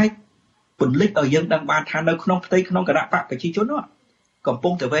អាចពន្លិចឲ្យយើងដឹងបានថានៅក្នុងផ្ទៃក្នុងគណៈបកប្រជាជននោះកំពុ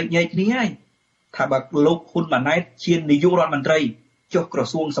ងតែវែកញែកគ្នាហើយថាបើលោកហ៊ុនម៉ាណែតជានាយករដ្ឋមន្ត្រីចុះក្រ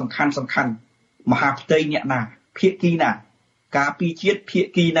សួងសំខាន់មហាផ្ទៃអ្នកណាភាគីណាការពីជាតិភា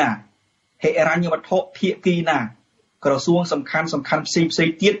គីណាហិរញ្ញវត្ថុភាគីណាក្រសួងសំខាន់ផ្សេង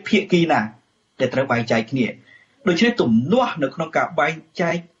ទៀតភាគីណាដែលត្រូវបែងចែកគ្នាដូច្នេះទំនាស់នៅក្នុងការបែង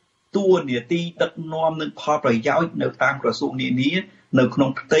ចែកតួនាទីដឹកនាំនិងផលប្រយោជន៍នៅតាមក្រសួងនានានៅក្នុង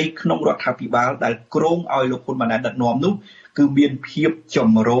ផ្ទៃក្នុងរដ្ឋាភិបាលដែលគ្រោងឲ្យលោកហ៊ុនម៉ាណែតដឹកនាំនោះគឺមានភាពច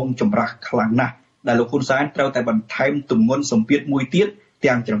ម្រូងចម្រាសខ្លាំងណាស់ដែលលោកហ៊ុនសែនត្រូវតែបន្ថែមទម្ងន់សម្ពាធមួយទៀត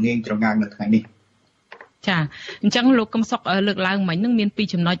ទាំងច្រងេងច្រងាងនៅថ្ងៃនេះចាអញ្ចឹងលោកកឹមសុខលើកឡើងមិញនឹងមានពីរ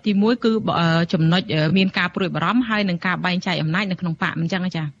ចំណុចទី1គឺចំណុចមានការព្រួយបារម្ភហើយនឹងការបែងចែកអំណាចនៅក្នុងបកអញ្ចឹង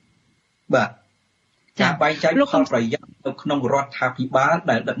ចាបាទការបែងចែកផលប្រយោជន៍នៅក្នុងរដ្ឋាភិបាល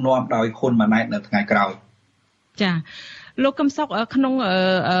ដែលដឹកនាំដោយហ៊ុនម៉ាណែតនៅថ្ងៃក្រោយចាលោកកឹមសុខក្នុង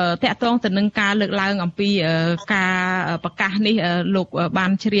តាក់ទងទៅនឹងការលើកឡើងអំពីការប្រកាសនេះលោកបា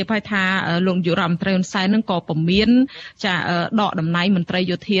នជ្រាបហើយថាលោកនាយករដ្ឋមន្ត្រីហ៊ុនសែននឹងក៏ពមៀនចាដកតំណែងមន្ត្រី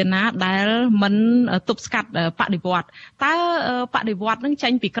យោធាណាដែលមិនទប់ស្កាត់បដិវត្តតើបដិវត្តនឹងចេ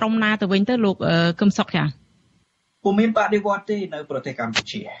ញពីក្រមណាទៅវិញទៅលោកកឹមសុខចាពុំមានបដិវត្តទេនៅប្រទេសកម្ពុ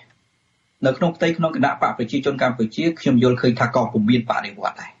ជានៅក្នុងផ្ទៃក្នុងគណៈបកប្រជាជនកម្ពុជាខ្ញុំយល់ឃើញថាក៏ពុំមានបដិវ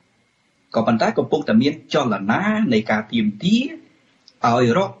ត្តដែរក៏ប៉ុន្តែកំពុងតែមានចលនានៃការទាមទារឲ្យ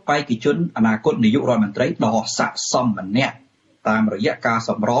រកបេក្ខជនអនាគតនាយករដ្ឋមន្ត្រីដ៏ស័ក្តិសមម្នាក់តាមរយៈការ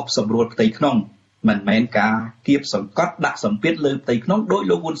សម្របសម្រួលផ្ទៃក្នុងមិនមែនការគៀបសង្កត់ដាក់សម្ពាធលើផ្ទៃក្នុងដោយ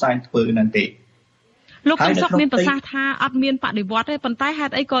លោកហ៊ុនសែនធ្វើนั่นទេលោកកឹមសុខមានប្រសាសន៍ថាអត់មានបដិវត្តទេប៉ុន្តែហេ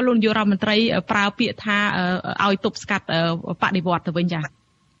តុអីក៏លោកនាយករដ្ឋមន្ត្រីប្រើពាក្យថាឲ្យទប់ស្កាត់បដិវត្តទៅវិញចា៎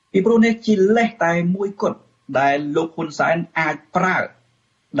ពីព្រោះនេះជាលេសតែមួយគត់ដែលលោកហ៊ុនសែនអាចប្រើ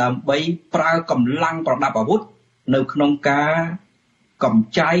ដើម្បីប្រើកម្លាំងប្រដាប់អាវុធនៅក្នុងការកម្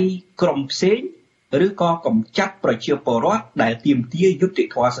ចៃក្រុមផ្សេងឬក៏កម្ចាត់ប្រជាពលរដ្ឋដែលទាមទារយុត្តិ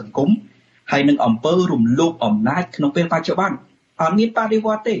ធម៌សង្គមហើយនឹងអំពើរំលោភអំណាចក្នុងពេលបច្ចុប្បន្នអត់មានបដិវ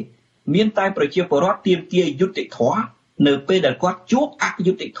ត្តទេមានតែប្រជាពលរដ្ឋទាមទារយុត្តិធម៌នៅពេលដែលគាត់ជួបអ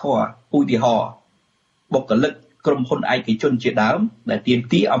យុត្តិធម៌ឧទាហរណ៍បុគ្គលិកក្រុមហ៊ុនឯកជនជាដើមដែលទាម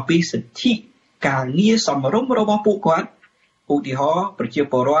ទារអំពីសិទ្ធិការងារសមរម្យរបស់ពួកគាត់ឧទាហរណ៍ប្រជា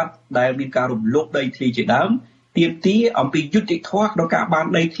ពលរដ្ឋដែលមានការរំលោភដីធ្លីជាដើមទាមទារអំពីយុត្តិធម៌ក្នុងការបាន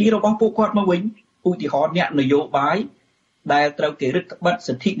ដីធ្លីរបស់ពួកគាត់មកវិញឧទាហរណ៍អ្នកនយោបាយដែលត្រូវគេរឹតបន្តឹង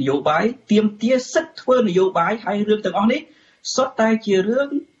សិទ្ធិនយោបាយទាមទារសិទ្ធិធ្វើនយោបាយហើយរឿងទាំងអស់នេះសុទ្ធតែជារឿង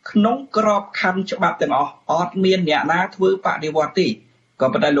ក្នុងក្របខ័ណ្ឌច្បាប់ទាំងអស់អត់មានអ្នកណាធ្វើបដិវត្តទេក៏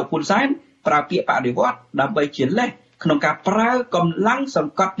ប៉ុន្តែលោកហ៊ុនសែនប្រើពាក្យបដិវត្តដើម្បីជាលេសក្នុងការប្រើកម្លាំងស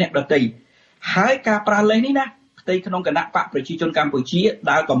ង្កត់អ្នកដទៃហើយការប្រើលេសនេះណាផ្ទៃក្នុងគណៈបកប្រជាជនកម្ពុជា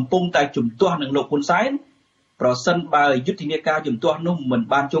ដែលកំពុងតែជំទាស់នឹងលោកហ៊ុនសែនប្រសិនបើយុទ្ធនាការជំទាស់នោះមិន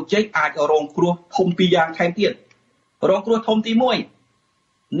បានជោគជ័យអាចរងគ្រោះធំពីរយ៉ាងថែមទៀតរងគ្រោះធំទី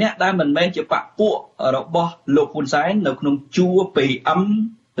1អ្នកដែលមិនមែនជាបកពួករបស់លោកហ៊ុនសែននៅក្នុងជួរ PM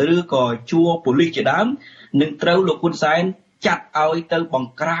ឬក៏ជួរប៉ូលីសជាដើមនឹងត្រូវលោកហ៊ុនសែនចាត់ឲ្យទៅប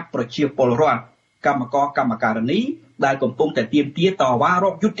ង្ក្រាបប្រជាពលរដ្ឋកម្មការនីដែលកំពុងតែទាមទារតវ៉ារ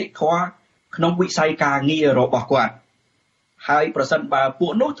កយុត្តិធម៌ក្នុងវិស័យការងាររបស់គាត់ហើយប្រសិនបើពួ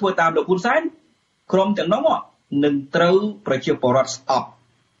កនោះធ្វើតាមលោកហ៊ុនសែនក្រុមទាំងនោះ នឹងត្រូវប្រជាពលរដ្ឋស្អប់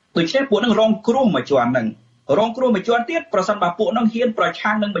ដូច្នេះពួកនឹងរងគ្រោះមួយជាន់ហ្នឹងរងគ្រោះមួយជាន់ទៀតប្រសិនបើពួកនឹងហ៊ានប្រ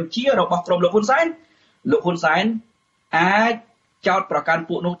ឆាំងនឹងបញ្ជារបស់ក្រុមលោកហ៊ុនសែនអាចចោទប្រកាន់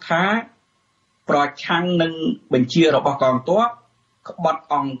ពួកនោះថាប្រឆាំងនឹងបញ្ជារបស់កងទ័ពក្បត់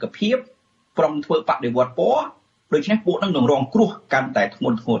អង្គភាពប្រុងធ្វើបដិវត្តពណ៌ដូច្នេះពួកនឹងរងគ្រោះកាន់តែធ្ង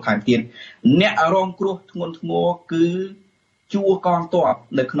ន់ធ្ងរថែមទៀតអ្នករងគ្រោះធ្ងន់ធ្ងរគឺជួរកងទ័ព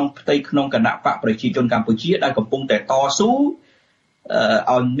នៅក្នុងផ្ទៃក្នុងគណៈបកប្រជាជនកម្ពុជាដែលកំពុងតែតស៊ូ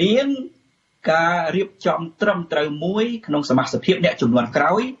ឲ្យមានការរៀបចំត្រឹមត្រូវមួយក្នុងសមាជិកភាពអ្នកចំនួនក្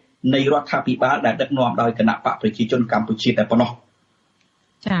រោយនៃរដ្ឋាភិបាលដែលដឹកនាំដោយគណៈបកប្រជាជនកម្ពុជាតែប៉ុណ្ណោះ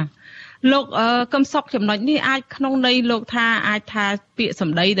ចាលោកកឹមសុខចំណុចនេះអាចក្នុងន័យលោកថាអាចថាពាក្យស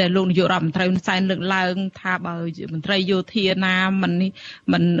ម្ដីដែលលោកនាយករដ្ឋមន្ត្រីហ៊ុនសែនលើកឡើងថាបើមន្ត្រីយោធាណាមិន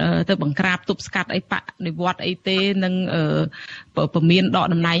ទៅបង្ក្រាបទប់ស្កាត់អីបនិវត្តអីទេនឹងពមៀនដក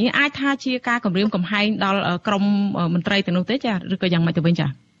តំណែងអាចថាជាការគំរាមកំហែងដល់ក្រមមន្ត្រីទាំងនោះទេចាឬក៏យ៉ាងម៉េចទៅវិញចា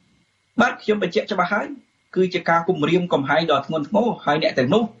បាទខ្ញុំបញ្ជាក់ច្បាស់ហើយគឺជាការគំរាមកំហែងដល់ធ្ងន់ធ្ងរហើយអ្នកទាំង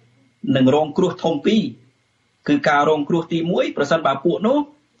នោះនឹងរងគ្រោះធំពីរគឺការរងគ្រោះទី1ប្រសិនបើពួកនោះ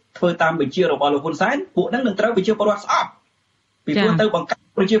ធ្វើតាមបញ្ជារបស់លោកហ៊ុនសែនពួកនឹងនឹងត្រូវប្រជាពលរដ្ឋស្អប់ពីព្រោះទៅបង្កាត់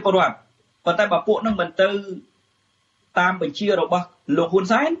ប្រជាពលរដ្ឋប៉ុន្តែបើពួកនឹងមិនទៅតាមបញ្ជារបស់លោកហ៊ុន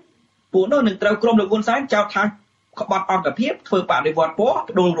សែនពួកនោះនឹងត្រូវក្រុមលោកហ៊ុនសែនចោទថាក្បត់អង្គភាពធ្វើបដិវត្តពណ៌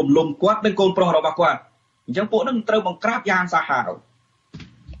ផ្ដួលរំលំគាត់និងកូនប្រុសរបស់គាត់អញ្ចឹងពួកនឹងត្រូវបង្ក្រាបយ៉ាងសាហាវ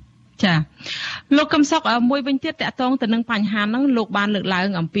ចាលោកកឹមសុខមួយវិញទៀតតកតងទៅនឹងបញ្ហាហ្នឹងលោកបានលើកឡើង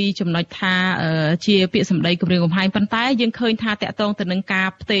អំពីចំណុចថាជាពាក្យសម្ដីគម្រាមកំហែងប៉ុន្តែយើងឃើញថាតកតងទៅនឹងការ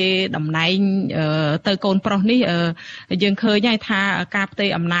ផ្ទេរតំណែងទៅកូនប្រុសនេះយើងឃើញហើយថាការផ្ទេរ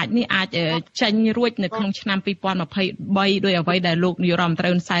អំណាចនេះអាចចេញរួចនៅក្នុងឆ្នាំ2023ដោយអ្វីដែលលោកនាយរដ្ឋមន្ត្រី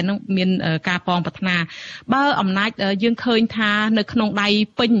ហ៊ុនសែនហ្នឹងមានការប៉ងប្រាថ្នាបើអំណាចយើងឃើញថានៅក្នុងដៃ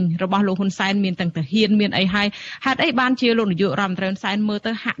ពេញរបស់លោកហ៊ុនសែនមានទាំងទាហានមានអីហើយហេតុអីបានជាលោកនាយករដ្ឋមន្ត្រីហ៊ុនសែនមើល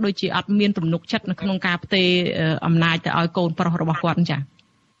ទៅហាក់ដូចជាអត់មានទំនុកចិត្តនៅក្នុងការផ្ទេរអំណាចទៅឲ្យកូនប្រុសរបស់គាត់ចា៎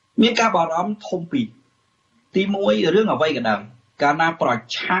មានការបារម្ភធំពីរទី1រឿងអ្វីក៏ដោយកាលណាប្រ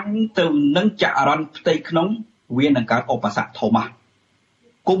ឆាំងទៅនឹងចរន្តផ្ទៃក្នុងវានឹងកើតឧបសគ្គធំ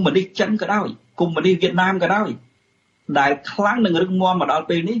កុម្មុយនីសចិនក៏ដោយកុម្មុយនីសវៀតណាមក៏ដោយដែលខ្លាំងនឹងរឹងមាំមកដល់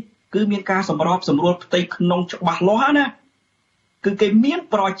ពេលនេះគឺមានការសម្របសម្រួលផ្ទៃក្នុងច្បាស់លាស់ណាគឺគេមាន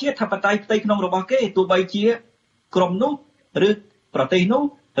ប្រជាធិបតេយ្យផ្ទៃក្នុងរបស់គេទោះបីជាក្រុមនោះឬប្រទេសនោះ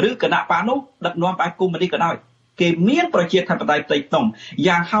ឬគណៈបកនោះដឹកនាំបែបកុម្មុយនីសក៏ដោយគេមានប្រជាធិបតេយ្យផ្ទៃក្នុង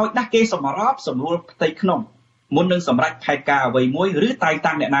យ៉ាងហោចណាស់គេសម្របសម្រួលផ្ទៃក្នុងមុននឹងសម្រេចផែនការអ្វីមួយឬតែង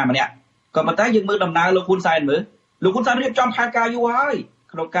តាំងអ្នកណាម្នាក់ក៏ប៉ុន្តែយើងមើលដំណើរលោកហ៊ុនសែនមើលលោកហ៊ុនសែនរៀបចំផែនការយូរហើយ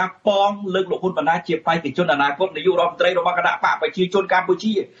ក្នុងការប៉ងលើកលោកហ៊ុនបណ្ដាជាបេក្ខជនអនាគតនាយករដ្ឋមន្ត្រីរបស់គណៈបកប្រជាជនកម្ពុ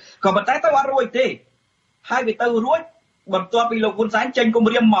ជាក៏ប៉ុន្តែទៅអត់រួចទេហើយវាទៅរួចបន្ទាប់ពីលោកហ៊ុនសែនចេញគ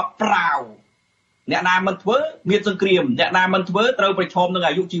ម្រាមមកប្រាវអ្នកណាមិនធ្វើមានសង្គ្រាមអ្នកណាមិនធ្វើត្រូវប្រឈមនឹង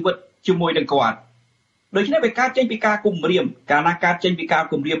អាយុជីវិតជាមួយនឹងគាត់ដូច្នេះវាកើតចេញពីការគម្រាមកាលណាកើតចេញពីការ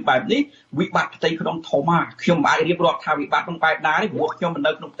គម្រាមបែបនេះវិបត្តិផ្ទៃក្នុងធំមកខ្ញុំមិនអាចរៀបរាប់ថាវិបត្តិក្នុងបែបណាទេព្រោះខ្ញុំមិន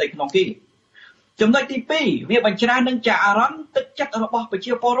នៅក្នុងផ្ទៃក្នុងគេចំណុចទី2វាបញ្ច្រាស់នឹងចរន្តទឹកចិត្តរបស់ប្រ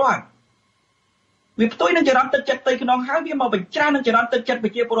ជាពលរដ្ឋវាផ្ទុយនឹងចរន្តទឹកចិត្តផ្ទៃក្នុងហើយវាមកបញ្ច្រាស់នឹងចរន្តទឹកចិត្តប្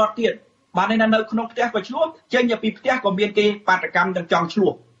រជាពលរដ្ឋទៀតបាននៅក្នុងផ្ទះក៏ឆ្លោះចេញពីផ្ទះក៏មានគេបាតកម្មទាំងចង់ឆ្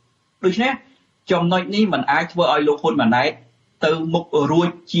លោះដូច្នេះចំណុចនេះมันអាចធ្វើឲ្យលោកហ៊ុនម៉ាណែតទៅមុខរួច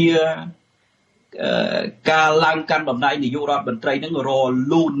ជាការឡើងកាន់តំណែងនាយករដ្ឋមន្ត្រីនឹងរ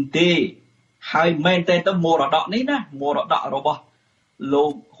លូនទេហើយមែនតែទៅមរតកនេះណាមរតករបស់លោ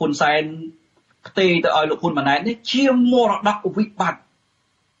កហ៊ុនសែនផ្ទេរទៅឲ្យលោកហ៊ុនម៉ាណែតនេះជាមរតកវិបត្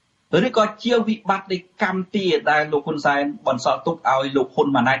តិឬក៏ជាវិបត្តិនៃកម្មទាដែលលោកហ៊ុនសែនបន្សល់ទុកឲ្យលោកហ៊ុន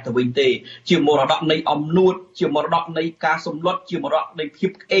ម៉ាណែតទៅវិញទេជាមរតកនៃអំនួតជាមរតកនៃការសម្លុតជាមរតកនៃភាព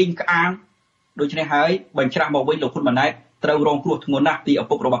ក្អេងក្អាងដូច្នេះហើយបញ្ច្រាស់មកវិញលោកហ៊ុនម៉ាណែតត្រូវរងគ្រោះធ្ងន់ណាស់ពីឪ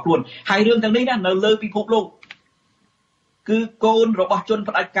ពុករបស់ខ្លួនហើយរឿងទាំងនេះណានៅលើពិភពលោកគឺកូនរបស់ជន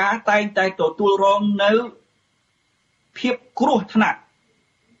ផ្ដាច់ការតែងតែទទួលរងនៅភាពគ្រោះថ្នាក់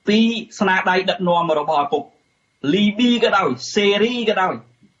ពីស្នាដៃដឹកនាំរបស់ឪពុកលីប៊ីក៏ដោយសេរីក៏ដោយ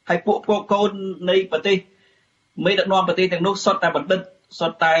ហើយពួកកូននៃប្រទេសមេដឹកនាំប្រទេសទាំងនោះសុទ្ធតែបណ្ឌិតសុ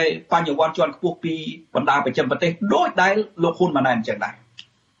ទ្ធតែបញ្ញវន្តជាន់ខ្ពស់ពីបណ្ដាប្រចាំប្រទេសដោយដែលលោកហ៊ុនម៉ាណែតអញ្ចឹងដែរ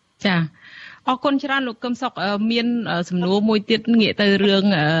ចាអរគុណច្រើនលោកកឹមសុខមានសំណួរមួយទៀតងាកទៅរឿង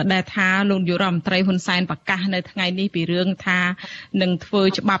ដែលថាលោកនាយករដ្ឋមន្ត្រីហ៊ុនសែនប្រកាសនៅថ្ងៃនេះពីរឿងថានឹងធ្វើ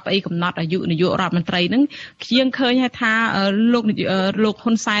ច្បាប់អីកំណត់អាយុនាយករដ្ឋមន្ត្រីហ្នឹងខ្ញុំឃើញថាលោក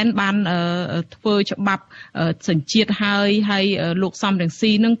ហ៊ុនសែនបានធ្វើច្បាប់សញ្ជាតិហើយលោកសំរង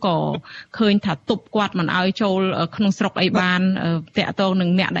ស៊ីហ្នឹងក៏ឃើញថាទប់គាត់មិនឲ្យចូលក្នុងស្រុកអីបានតាក់ទងនឹង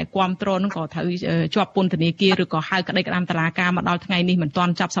អ្នកដែលគ្រប់គ្រងហ្នឹងក៏ត្រូវជាប់ពន្ធនាគារឬក៏ហៅក្តីក្តាមតុលាការមកដល់ថ្ងៃនេះមិនទា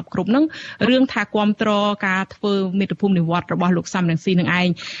ន់ចាប់សពគ្រប់ហ្នឹង រឿងថាគាំទ្រការធ្វើមាតុភូមិនិវត្តរបស់លោកសំរងស៊ីនឹងឯង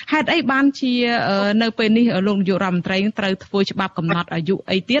ហេតុអីបានជានៅពេលនេះលោកនាយករដ្ឋមន្ត្រីត្រូវធ្វើច្បាប់កំណត់អាយុ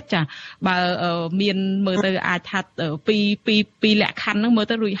អីទៀតចាបើមានមើលទៅអាចថាពីលក្ខខណ្ឌហ្នឹងមើល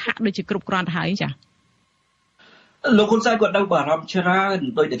ទៅដូចហាក់ដូចជាគ្រប់គ្រាន់ទៅហើយចាលោកហ៊ុនសែនគាត់នៅបារម្ភច្រើន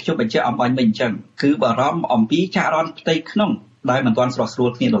ដោយតែខ្ញុំបញ្ជាក់អំបញ្ញមិញអញ្ចឹងគឺបារម្ភអំពីចរន្តផ្ទៃក្នុងដែលមិនទាន់ស្រស់ស្រួល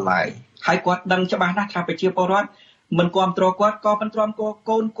គ្នាដល់ឡើយហើយគាត់ដឹងច្បាស់ណាស់ថាប្រជាពលរដ្ឋមិនគាំទ្រគាត់ក៏មិនទ្រាំ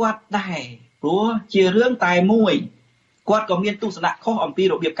កូនគាត់ដែរព្រោះជារឿងតែមួយគាត់ក៏មានទស្សនៈខុសអំពី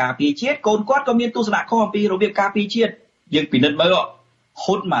របៀបការពារជាតិកូនគាត់ក៏មានទស្សនៈខុសអំពីរបៀបការពារជាតិយើងពិនិត្យមើល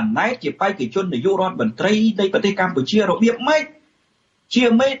ហ៊ុនម៉ាណែតជាបេក្ខជននាយករដ្ឋមន្ត្រីនៃប្រទេសកម្ពុជារបៀបម៉េចជា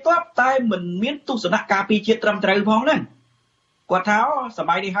មេតបតែមិនមានទស្សនៈការពារជាតិត្រឹមត្រូវផងហ្នឹងគាត់ថាស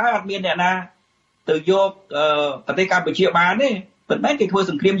ម័យនេះហើយអត់មានអ្នកណាទៅយកប្រទេសកម្ពុជាបានទេប៉ុន្តែគេធ្វើ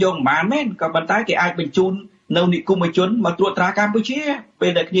សង្គ្រាមយកមិនបានមែនក៏ប៉ុន្តែគេអាចបញ្ជូននៅនិគមជនមកត្រួតត្រាកម្ពុជាពេ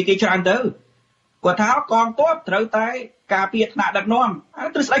លដែលគ្នាគេច្រើនទៅគាត់ថាកងទ័ពត្រូវតែការពារថ្នាក់ដឹកនាំ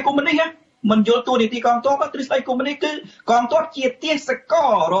ទ្រឹស្ដីកុម្មុយនីសមិនយល់តួនាទីកងទ័ពទ្រឹស្ដីកុម្មុយនីសគឺកងទ័ពជាទេសក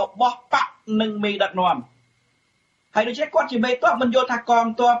លរបស់បកនិងមេដឹកនាំហើយដូច្នេះគាត់ជាមេទ័ពមិនយល់ថាកង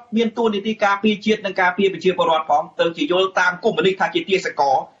ទ័ពមានតួនាទីការពារជាតិនិងការពារប្រជាពលរដ្ឋផងទៅជាយល់តាមកុម្មុយនីសថាជាទេសក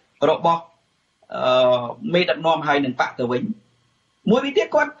លរបស់មេដឹកនាំហើយនឹងបកទៅវិញមួយវិញទៀត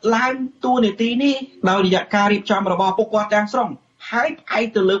គាត់ឡើងតួនាទីនេះដោយរយៈការរៀបចំរបស់ពួកគាត់ទាំងស្រុងហើយផ្អែក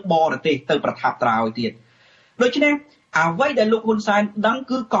ទៅលើបរទេសទៅប្រថាប់ត្រាឲ្យទៀតដូច្នេះអ្វីដែលលោកហ៊ុនសែនដឹង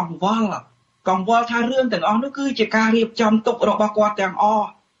គឺកង្វល់ថារឿងទាំងអស់នោះគឺជាការរៀបចំទុករបស់គាត់ទាំងអស់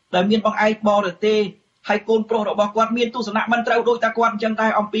ដែលមានបង្អែកបរទេសហើយកូនប្រុសរបស់គាត់មានទស្សនៈមិនត្រូវដូចតែគាត់អញ្ចឹងដែ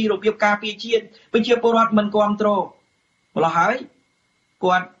រអំពីរបៀបការពារជាតិប្រជាពលរដ្ឋមិនគ្រប់គ្រងម្ល៉េះហើយ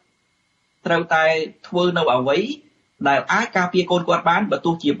គាត់ត្រូវតែធ្វើនៅអ្វីដែលអាចការពារកូនគាត់បានបើ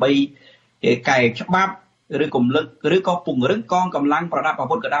ទោះជាបីកែច្បាប់ឬគំនិតឬក៏ពង្រឹងកងកម្លាំងប្រដាប់អា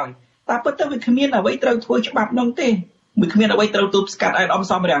វុធក៏ដោយតែពិតទៅវាគ្មានអ្វីត្រូវធ្វើច្បាប់នោះទេវាគ្មានអ្វីត្រូវទប់ស្កាត់ឯកឧត្តម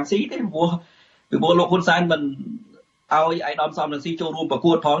សំរងស៊ីទេព្រោះលោកហ៊ុនសែនមិនឲ្យឯកឧត្តមសំរងស៊ីចូលរួមប្រ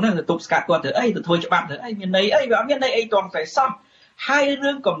កួតផងណាទៅទប់ស្កាត់គាត់ទៅអីទៅធ្វើច្បាប់ទៅអីមានន័យអីវាអត់មានន័យអីទាំងតែសោះហើយ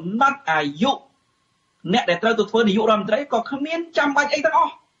រឿងកំណត់អាយុអ្នកដែលត្រូវទៅធ្វើនាយករដ្ឋមន្ត្រីក៏គ្មានចាំបាច់អីទាំងអ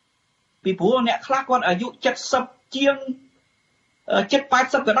ស់ពីព្រោះអ្នកខ្លះគាត់អាយុ70ជាង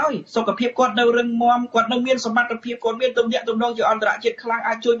70-80ក៏ដោយសុខភាពគាត់នៅរឹងមាំគាត់នៅមានសមត្ថភាពគាត់មានទំនាក់ទំនងជាអន្តរជាតិខ្លាំង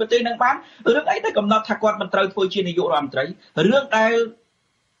អាចជួយប្រទេសនឹងបានរឿងអីដែលកំណត់ថាគាត់មិនត្រូវធ្វើជានាយករដ្ឋមន្ត្រីរឿងដែល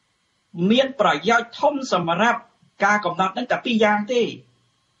មានប្រយោជន៍ធំសម្រាប់ការកំណត់នឹងតែពីរយ៉ាងទេ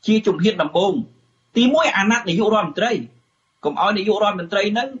ជាជំហានដំបូងទី1អាណត្តិនាយករដ្ឋមន្ត្រីកុំឲ្យនាយករដ្ឋមន្ត្រី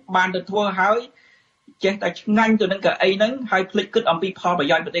នឹងបានទៅធ្វើហើយចេះតែឆ្ងាញ់ទៅនឹងកៅអីនឹងហើយភ្លេចគិតអំពីផលប្រ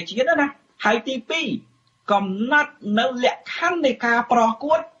យោជន៍ប្រទេសជាតិណាហើយទី2កំណត់នៅលក្ខខណ្ឌនៃការប្រ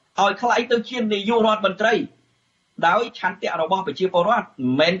កួតឲ្យខ្ល้ายទៅជានាយករដ្ឋមន្ត្រីដោយឆន្ទៈរបស់ប្រជាពលរដ្ឋមិ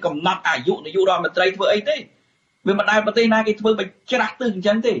នមែនកំណត់អាយុនាយករដ្ឋមន្ត្រីធ្វើអីទេវាមិនដែលប្រទេសណាគេធ្វើបញ្ច្រាស់ទិសអញ្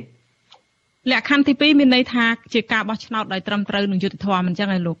ចឹងទេលក្ខខណ្ឌទី2មានន័យថាជាការបោះឆ្នោតដោយត្រឹមត្រូវនឹងយុត្តិធម៌អញ្ចឹង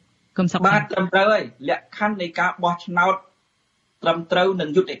ឯលោកកឹមសុខបាទត្រឹមត្រូវហើយលក្ខខណ្ឌនៃការបោះឆ្នោតត្រឹមត្រូវនឹង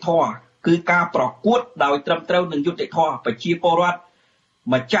យុត្តិធម៌គឺការប្រកួតដោយត្រឹមត្រូវនឹងយុត្តិធម៌ប្រជាពលរដ្ឋ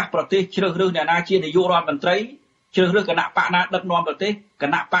ម្ចាស់ប្រទេសជ្រើសរើសអ្នកណាជានាយករដ្ឋមន្ត្រីជ្រើសរើសគណៈបកណាដឹកនាំប្រទេសគ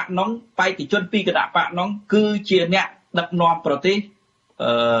ណៈបកនោះបេក្ខជនពីគណៈបកនោះគឺជាអ្នកដឹកនាំប្រទេស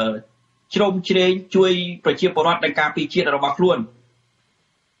ជ្រោមជ្រែងជួយប្រជាពលរដ្ឋในការពីជាតិរបស់ខ្លួន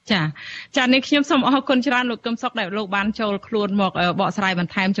ចានេះខ្ញុំសូមអរគុណច្រើនលោកកឹមសុខដែលលោកបានចូលខ្លួនមកបកស្រាយប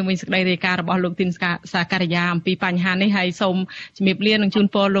ន្ថែមជាមួយសេចក្តីរាយការណ៍របស់លោកទីនសាការីយ៉ាអំពីបញ្ហានេះហើយសូមជំរាបលានឹងជូន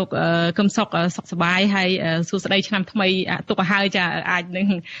ពរលោកកឹមសុខសុខសប្បាយហើយសួស្តីឆ្នាំថ្មីទុកឲ្យហើយចាអាចនឹង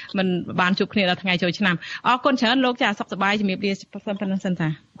មិនបានជួបគ្នាដល់ថ្ងៃចូលឆ្នាំអរគុណច្រើនលោកចាសុខសប្បាយជំរាបលាប៉ុណ្ណឹងសិនតា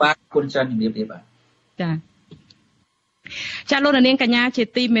បាទគុណច្រើនជំរាបលាបាទចាលោកនាងកញ្ញាជា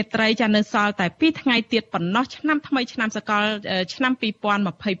ទីមេត្រីចានៅសល់តែ2ថ្ងៃទៀតប៉ុណ្ណោះឆ្នាំថ្មីឆ្នាំសកលឆ្នាំ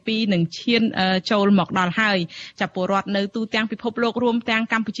2022នឹងឈានចូលមកដល់ហើយចាពលរដ្ឋនៅទូទាំងពិភពលោករួមទាំង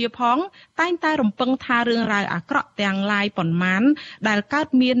កម្ពុជាផងតែងតែរំពឹងថារឿងរ៉ាវអាក្រក់ទាំងឡាយប៉ុន្មានដែលកើត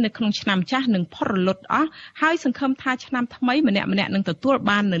មាននៅក្នុងឆ្នាំចាស់នឹងផុតរលត់អស់ហើយសង្ឃឹមថាឆ្នាំថ្មីម្នាក់នឹងទទួល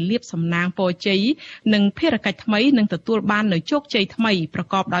បាននូវលាភសំណាងពរជ័យនិងភារកិច្ចថ្មីនឹងទទួលបាននូវជោគជ័យថ្មីប្រ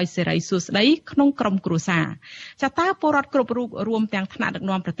កបដោយសិរីសួស្តីក្នុងក្រុមគ្រួសារចាតើពលរដ្ឋគ្រប់រូបរួមទាំងថ្នាក់ដឹក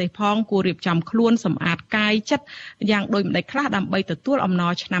នាំប្រទេសផងគួររៀបចំខ្លួនសម្អាតកាយចិត្តយ៉ាងដូចម្តេចខ្លះដើម្បីទទួលអំណ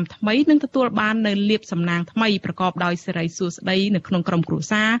រឆ្នាំថ្មីនិងទទួលបាននូវលាភសំណាងថ្មីប្រកបដោយសិរីសួស្តីនៅក្នុងក្រុមគ្រួ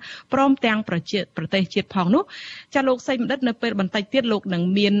សារព្រមទាំងប្រទេសជាតិផងនោះចាលោកសេចបណ្ឌិតនៅពេលបន្តិចទៀតលោកនឹង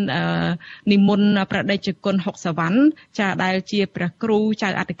មាននិមន្តព្រះតេជគុណ60វណ្ណចាដែលជាព្រះគ្រូចៅ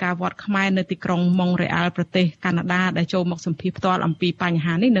អធិការវត្តខ្មែរនៅទីក្រុងម៉ុងរ៉េអាល់ប្រទេសកាណាដាដែលចូលមកសម្ភាសផ្ទាល់អំពីបញ្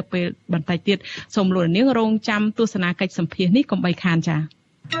ហានេះនៅពេលបន្តិចទៀតសូមលោកនាងរងចាំទស្សនាកិច្ចសម្ភាសនេះកុំបីខាន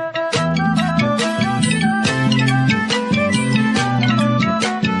ចា៎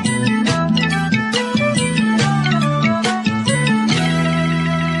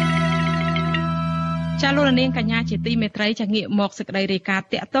ចាលោកនាងកញ្ញាជាទីមេត្រីចាងាកមកសេចក្តីរាយការណ៍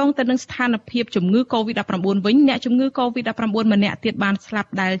តាក់ទងទៅនឹងស្ថានភាពជំងឺ Covid-19 វិញអ្នកជំងឺ Covid-19 ម្នាក់ទៀតបានស្លាប់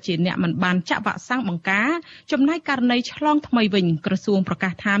ដែលជាអ្នកមិនបានចាក់វ៉ាក់សាំងបង្ការចំណែកករណីឆ្លងថ្មីវិញក្រសួងប្រកា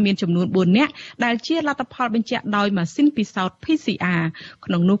សថាមានចំនួន4នាក់ដែលជាលទ្ធផលបញ្ជាក់ដោយម៉ាស៊ីនពិសោធន៍ PCR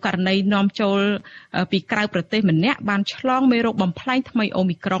ក្នុងនោះករណីនាំចូលពីក្រៅប្រទេសម្នាក់បានឆ្លងមេរោគបំផ្លែងថ្មីអូ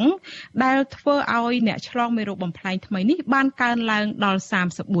មីក្រុងដែលធ្វើឲ្យអ្នកឆ្លងមេរោគបំផ្លែងថ្មីនេះបានកើនឡើងដល់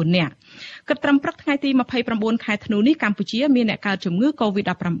34នាក់គិតត្រឹមព្រឹកថ្ងៃទី29ខែធ្នូនេះកម្ពុជាមានអ្នកកើតជំងឺ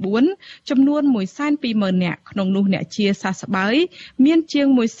Covid-19 ចំនួន 120,000 នាក់ក្នុងនោះអ្នកជាសះស្បើយមានជាង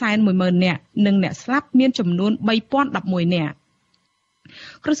 110,000 នាក់និងអ្នកស្លាប់មានចំនួន 3,011 នាក់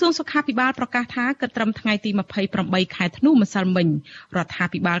ក្រសួងសុខាភិបាលប្រកាសថាគិតត្រឹមថ្ងៃទី28ខែធ្នូម្សិលមិញរដ្ឋា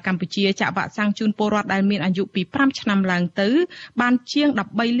ភិបាលកម្ពុជាចាក់វ៉ាក់សាំងជូនពលរដ្ឋដែលមានអាយុពី5ឆ្នាំឡើងទៅបានជាង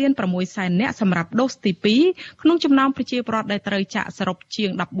 13 លាន 6 សែននាក់សម្រាប់ដូសទី2ក្នុងចំណោមប្រជាពលរដ្ឋដែលត្រូវចាក់សរុបជាង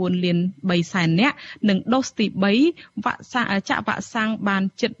 14 លាន 3 សែននាក់និងដូសទី3វ៉ាក់សាំងចាក់វ៉ាក់សាំងបាន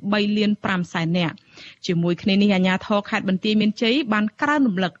ជិត 3 លាន 5 សែននាក់ជាមួយគ្នានេះអាជ្ញាធរខេត្តបន្ទាយមានជ័យបានក្រើន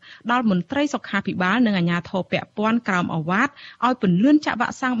រំលឹកដល់មន្ត្រីសុខាភិបាលនិងអាជ្ញាធរពាក់ព័ន្ធក្រោមអាវ៉ាតឲ្យពន្លឿនចាក់វ៉ា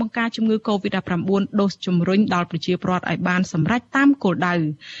ក់សាំងបង្ការជំងឺ Covid-19 ដូសជំរុញដល់ប្រជាពលរដ្ឋឲ្យបានសម្រេចតាមគោលដៅ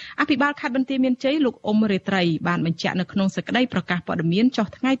អភិបាលខេត្តបន្ទាយមានជ័យលោកអ៊ុំរេត្រីបានបញ្ជាក់នៅក្នុងសេចក្តីប្រកាសព័ត៌មានចុះ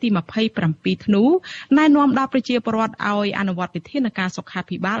ថ្ងៃទី27ធ្នូណែនាំដល់ប្រជាពលរដ្ឋឲ្យអនុវត្តវិធានការសុខា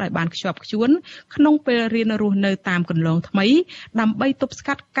ភិបាលឲ្យបានខ្ជាប់ខ្ជួនក្នុងពេលរៀនរស់នៅតាមគន្លងថ្មីដើម្បីទប់ស្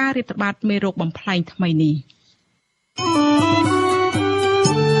កាត់ការរាតត្បាតមេរោគបំផ្លែងថ្មីនេះ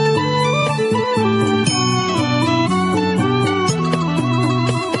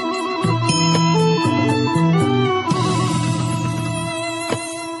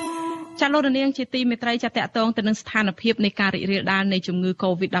ចាលោកនាងជាទីមេត្រីចាតកតងទៅនឹងស្ថានភាពនៃការរីករាលដាលនៃជំងឺ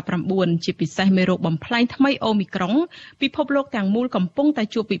Covid-19 ជាពិសេសមេរោគបំផ្លែងថ្មីអូមីក្រុងពិភពលោកទាំងមូលកំពុងតែ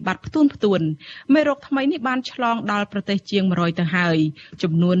ជួបវិបត្តិផ្ទួនមេរោគថ្មីនេះបានឆ្លងដល់ប្រទេសជាង100ទៅហើយ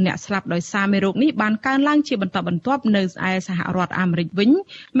ចំនួនអ្នកស្លាប់ដោយសារមេរោគនេះបានកើនឡើងជាបន្តបន្ទាប់នៅឯសហរដ្ឋអាមេរិកវិញ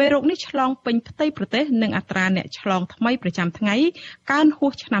មេរោគនេះឆ្លងពេញផ្ទៃប្រទេសនិងអត្រាអ្នកឆ្លងថ្មីប្រចាំថ្ងៃកើនហួ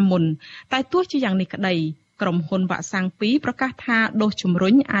សឆ្នាំមុនតែទោះជាយ៉ាងនេះក្តីក្រុមហ៊ុនវ៉ាក់សាំង2ប្រកាសថាដូសជំរុ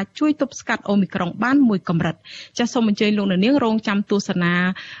ញអាចជួយទប់ស្កាត់អូមីក្រុងបានមួយកម្រិតចាសសូមអញ្ជើញលោកនាងរងចាំទស្សនា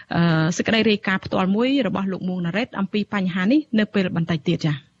សេចក្តីរាយការណ៍ផ្ទាល់មួយរបស់លោកមួងណារ៉េតអំពីបញ្ហានេះនៅពេលបន្តិចទៀត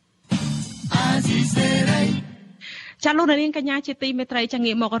ចាចាលោកនាងកញ្ញាជាទីមេត្រីចា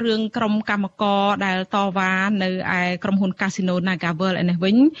ងាកមករឿងក្រុមកម្មករដែលតវ៉ានៅឯក្រុមហ៊ុន Casino Nagavel ឯនេះ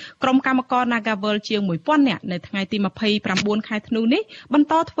វិញក្រុមកម្មករ Nagavel ជាង 1000 នាក់នៅថ្ងៃទី29ខែធ្នូនេះបន្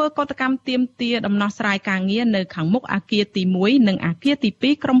តធ្វើកតកម្មទាមទារដំណោះស្រាយការងារនៅខាងមុខអគារទី1និងអគារទី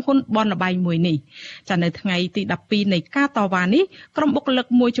2ក្រុមហ៊ុនបនលបែងមួយនេះចានៅថ្ងៃទី12នៃការតវ៉ានេះក្រុមបុគ្គលិក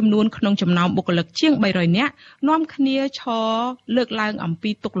មួយចំនួនក្នុងចំណោមបុគ្គលិកជាង300នាក់នាំគ្នាឈរលើកឡើងអំពី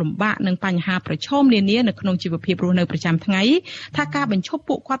ទុក្ខលំបាកនិងបញ្ហាប្រឈមនានានៅក្នុងជីវភាពរស់នៅប្រចាំថ្ងៃថាការបញ្ឈប់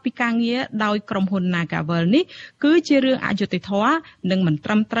ពួកគាត់ពីការងារដោយក្រុមហ៊ុន Nagavel នេះគឺជារឿងអយុត្តិធម៌និងមិនត្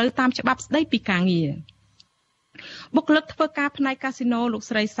រឹមត្រូវតាមច្បាប់ស្តីពីការងារបុគ្គលិកធ្វើការផ្នែកកាស៊ីណូលោក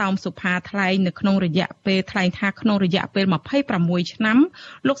ស្រីសោមសុផាថ្លែងនៅក្នុងរយៈពេលថ្លែងថាក្នុងរយៈពេល26ឆ្នាំ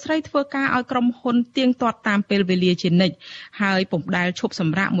លោកស្រីធ្វើការឲ្យក្រុមហ៊ុនទៀងទាត់តាមពេលវេលាជានិច្ចហើយពុំដែលឈប់ស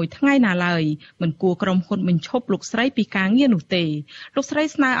ម្រាកមួយថ្ងៃណាឡើយមិនគួរក្រុមហ៊ុនបញ្ឈប់លោកស្រីពីការងារនោះទេលោកស្រី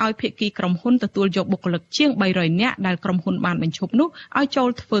ស្នើឲ្យភាគីក្រុមហ៊ុនទទួលយកបុគ្គលិកជាង300នាក់ដែលក្រុមហ៊ុនបានបញ្ឈប់នោះឲ្យចូល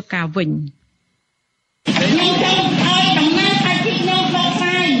ធ្វើការវិញខ្ញុំចង់ឲ្យដំណើរការពីខ្ញុំបកស្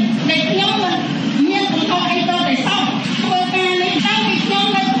រាយដែលខ្ញុំមានកំហុសអីទៅតែសោះធ្វើការនេះតាំងពីខ្ញុំ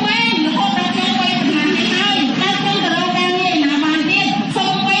នៅក្មេងរហូតដល់ខ្ញុំវ័យប្រហែលនេះហើយតែខ្ញុំទៅរកការងារណាបានទៀតសូ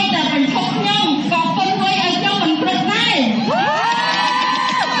ម្បីតែបញ្ឈប់ខ្ញុំក៏ពេញវ័យឲ្យខ្ញុំមិនព្រឹកដែរ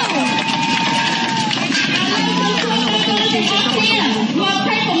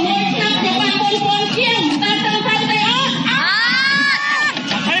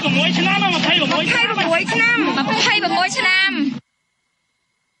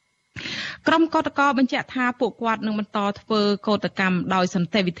ក្រុមកោតក្របញ្ជាក់ថាពួកគាត់នឹងបន្តធ្វើកោតកម្មដោយសន្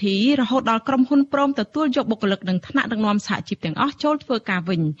តិវិធីរហូតដល់ក្រុមហ៊ុនព្រមទទួលយកបុគ្គលិកនិងថ្នាក់ដឹកនាំសហជីពទាំងអស់ចូលធ្វើការ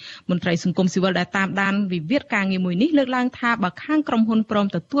វិញមន្ត្រីសង្គមស៊ីវិលដែលតាមដានវិវាទការងារមួយនេះលើកឡើងថាបើខាងក្រុមហ៊ុនព្រម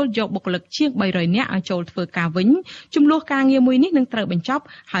ទទួលយកបុគ្គលិកជាង300នាក់ឲ្យចូលធ្វើការវិញចំនួនការងារមួយនេះនឹងត្រូវបញ្ចប់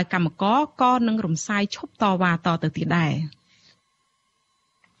ហើយកម្មករក៏នឹងរំសាយឈប់តវ៉ាតទៅទៀតដែរ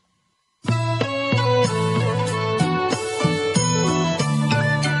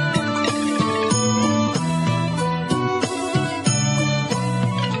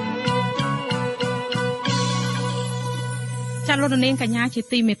ចាលោកនាងកញ្ញាជា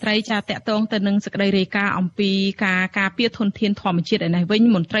ទីមេត្រីចាតកតងទៅនឹងសេចក្តីរាយការណ៍អំពីការការពារធនធានធម្មជាតិឯនេះវិញ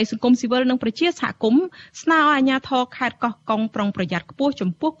មន្ត្រីសង្គមស៊ីវិលនិងប្រជាសហគមន៍ស្នើឲ្យអាជ្ញាធរខេត្តកោះកុងប្រុងប្រយ័ត្នខ្ពស់ចំ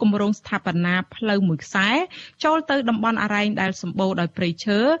ពោះគម្រោងស្ថាបនាផ្លូវមួយខ្សែចូលទៅតំបន់អរ៉ែងដែលសម្បូរដោយព្រៃ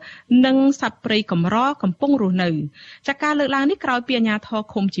ឈើនិងសត្វព្រៃកម្រកំពុងរស់នៅចាការលើកឡើងនេះក្រោយពីអាជ្ញាធរ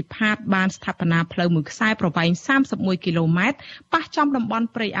ឃុំជីផាតបានស្ថាបនាផ្លូវមួយខ្សែប្រវែង31គីឡូម៉ែត្រប៉ះចំតំបន់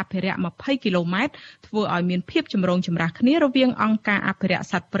ព្រៃអភិរក្ស20គីឡូម៉ែត្រធ្វើឲ្យមានភាពចម្រូងចម្រាសគ្នារវាងអង្គការអភិរក្ស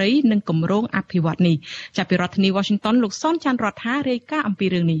សត្វព្រៃនិងគម្រោងអភិវឌ្ឍន៍នេះចាប់ពីរដ្ឋធានី Washington លោកសនច័ន្ទរដ្ឋារាយការណ៍អំពី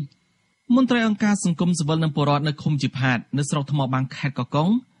រឿងនេះមន្ត្រីអង្គការសង្គមស៊ីវិលនិងពលរដ្ឋនៅឃុំជីផាតនៅស្រុកថ្មបាំងខេត្តកោះកុង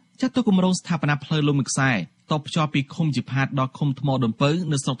ចាត់ទុកគម្រោងស្ថាបនាផ្លូវលំមួយខ្សែតភ្ជាប់ពីឃុំជីផាតដល់ឃុំថ្មដុនពៅ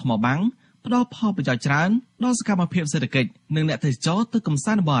នៅស្រុកថ្មបាំងផ្ដល់ផលប្រយោជន៍ច្រើនដល់សកម្មភាពសេដ្ឋកិច្ចនិងអ្នកទេសចរទៅកំ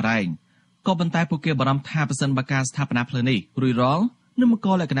សាន្តនៅបរ៉ែងក៏ប៉ុន្តែពួកគេបារម្ភថាប្រសិនបើការស្ថាបនាផ្លូវនេះរួចរាល់នឹងបង្ក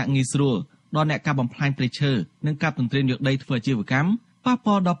លក្ខណៈងាយស្រួលដល់អ្នកកាប់បំផ្លាញព្រៃឈើនិងកាប់ទន្ទ្រានយកដីធ្វើអាជីវកម្មប៉ះ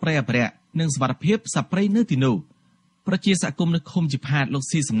ពាល់ដល់ព្រៃអភិរក្សនិងសុវត្ថិភាពសត្វព្រៃនៅទីនោះប្រជាសហគមន៍នៅឃុំជីផាតលោក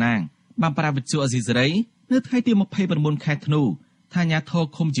ស៊ីសំណាងបានប្រាវិទ្យាអេស៊ីសេរីនៅថ្ងៃទី29ខែធ្នូថាអាជ្ញាធរ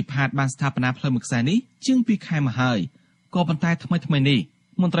ឃុំជីផាតបានស្ថាបនាផ្លូវមួយខ្សែនេះជាង2ខែមកហើយក៏ប៉ុន្តែថ្មីនេះ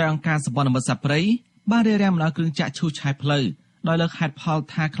មន្ត្រីអង្គការសម្ព័ន្ធមិត្តសត្វព្រៃបានរារាំងមិនឲ្យគ្រឿងចាក់ឈូសឆាយផ្លូវដោយលើកហេតុផល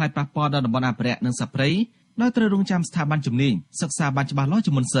ថាខ្លាចប៉ះពាល់ដល់តំបន់អភិរក្សនិងសត្វព្រៃដោយត្រូវរងចាំស្ថាប័នជំនាញសិក្សាបានច្បាស់លាស់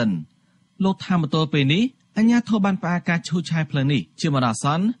ជាមុនសិនលោកថាមទល់ពេលនេះអាជ្ញាធរបានផ្អាកការឈូសឆាយផ្លូវនេះជាបណ្ដោះអាស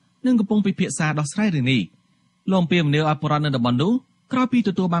ន្ននិងកំពុងពិភាក្សាដោះស្រាយរឿងនេះលោកអំពីមនីឲ្យបរិវត្តនៅតំបន់នោះក្រោយពីទ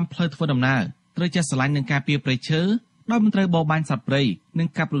ទួលបានផ្លូវធ្វើដំណើរត្រូវចេះស្រឡាញ់នឹងការពារព្រៃឈើដោយមិនត្រូវបរបាញ់សត្វព្រៃនិង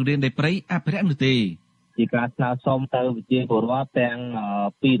កាប់រុករានដីព្រៃអភិរក្សនោះទេជាការស្នើសុំទៅប្រជាពលរដ្ឋទាំង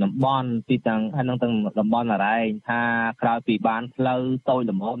ពីតំបន់ពីទាំងហើយនឹងទាំងតំបន់អរ៉ែងថាក្រោយពីបានផ្លូវតូច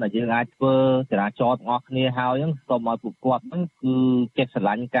ល្មមដែលយើងអាចធ្វើចរាចរណ៍ទាំងអស់គ្នាហើយហ្នឹងសូមឲ្យពួកគាត់ហ្នឹងគឺចេះស្រ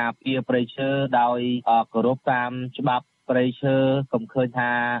ឡាញ់ការពារព្រៃឈើដោយគោរពតាមច្បាប់ព្រៃឈើកុំឃើញ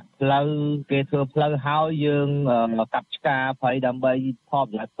ថាផ្លូវគេធ្វើផ្លូវហើយយើងកាប់ឆ្ការព្រៃដើម្បីផល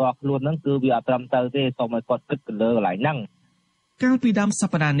ប្រយោជន៍ផ្ទាល់ខ្លួនហ្នឹងគឺវាអត់ត្រឹមត្រូវទេសូមឲ្យគាត់គិតទៅលើកន្លែងហ្នឹងកាលពីដើមស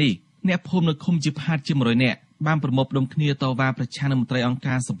ប្តាហ៍នេះអ្នកភូមិនៅឃុំជីផាតជា100នាក់បានប្រមូលផ្ដុំគ្នាតវ៉ាប្រឆាំងនឹងមន្ត្រីអង្គ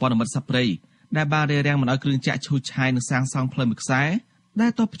ការសម្ព័ន្ធមិត្តសត្វព្រៃដែលបានរារាំងមិនឲ្យគ្រឿងចាក់ឈូសឆាយនិងសាងសង់ផ្លូវមួយខ្សែដែ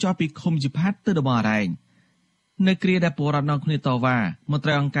លតភ្ជាប់ពីឃុំជីផាតទៅតំបន់អរ៉ែងនៅគ្រាដែលពលរដ្ឋនាំគ្នាតវ៉ាមន្ត្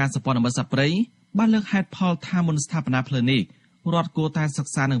រីអង្គការសម្ព័ន្ធមិត្តសត្វព្រៃបានលើកហេតុផលថាមុនស្ថាបនាផ្លូវនេះរដ្ឋគួរតែសិ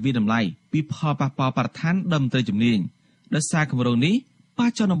ក្សានិងវិតម្លៃពីផលប៉ះពាល់បរិស្ថានដល់មន្ត្រីជំនាញដោយសារគម្រោងនេះប៉ះ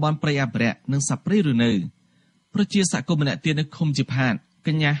ចំតំបន់ព្រៃអភិរក្សនិងសត្វព្រៃឬនៅប្រជាសហគមន៍ម្នាក់ទៀតនៅឃុំជីផាតក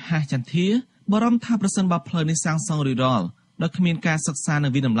ញ្ញាហាចន្ទាបារម្ភថាប្រសិនបើផ្លូវនេះសាងសង់រួចរាល់ដោយគ្មានការសិក្សានិ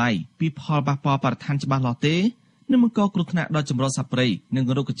ងវិតម្លៃពីផលប៉ះពាល់បរិស្ថានច្បាស់លាស់ទេនឹងបង្កគ្រោះថ្នាក់ដល់ចម្រុះសត្វព្រៃនិង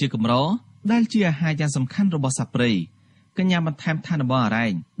រុក្ខជាតិកម្រដែលជាអាហារយ៉ាងសំខាន់របស់សត្វព្រៃកញ្ញាបន្ថែមថាតំបន់អរ៉ែ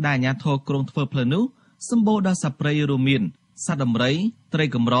ងដែលអាជ្ញាធរក្រុងធ្វើផ្លូវនោះសម្បូរដោយសត្វព្រៃរួមមានសត្វដំរីត្រី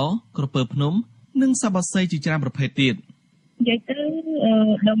កម្រក្រពើភ្នំនិងសត្វបក្សីជាច្រើនប្រភេទទៀតនិយាយទៅ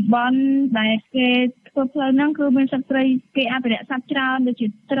តំបន់ដែលគេធ្វើផ្លូវហ្នឹងគឺមានសត្វព្រៃគេអភិរក្សសត្វច្រើនដូចជា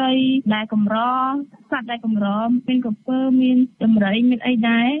ត្រីដែលកម្រសត្វដែលកម្រមានក្រពើមានដំរីមានអី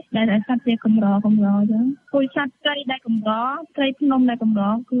ដែរដែលសត្វជាកម្រអញ្ចឹងគួយសត្វត្រីដែលកម្រត្រីភ្នំដែលកម្រ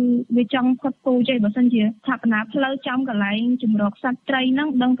គឺវាចង់ផុតពូជឯងបើសិនជាស្ថាបនាផ្លូវចំកន្លែងជំរកសត្វត្រីហ្នឹង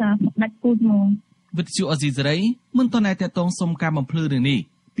ដឹងថាដាច់ពូជហ្មងវិទ្យុអេស៊ីសេរីមិនទាន់តែតងសុំការបំភ្លឺរឿងនេះ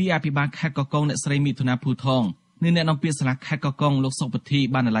ពីអភិបាលខេត្តកោះកុងអ្នកស្រីមិថុនាភូថងនិងអ្នកនាំពាក្យសាលាខេត្តកោះកុងលោកសុកពធី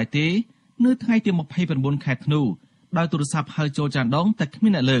បានណឡៃទេនៅថ្ងៃទី29ខែធ្នូដោយទូរស័ព្ទហៅចូលចានដងតែគ្មា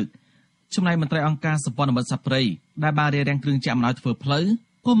នអ្នកលើកចំណែកមន្ត្រីអង្គការសម្ព័ន្ធមិត្តសត្វព្រៃដែលបានរារាំងគ្រឿងចាក់មិនឲ្យធ្វើផ្លូវ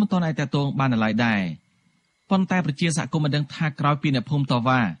ក៏មិនទាន់តែតងបានណឡៃដែរប៉ុន្តែប្រជាសហគមន៍បានដឹងថាក្រោយពីអ្នកភូមិត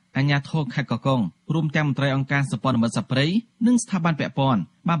វ៉ាអាជ្ញាធរខេត្តកោះកុងរួមទាំងមន្ត្រីអង្គការសម្ព័ន្ធមិត្តសត្វព្រៃនិងស្ថាប័នពាក់ព័ន្ធ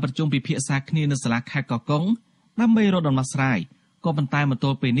បានប្រជុំពិភាក្សាគ្នានៅសាលាខេត្តកោះកុងដើម្បីរកដំណោះស្រាយក៏ប៉ុន្តែមកទ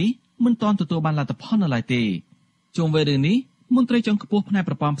ល់ពេលនេះមិនទាន់ទទួលបានលទ្ធផលនៅឡើយទេជុំវិញរឿងនេះមន្ត្រីជាន់ខ្ពស់ផ្នែក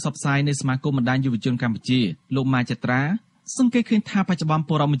ប្រព័ន្ធផ្សព្វផ្សាយនៃសមាគមបណ្ដាញយុវជនកម្ពុជាលោកម៉ាចត្រាសង្កេតឃើញថាបច្ចុប្បន្នព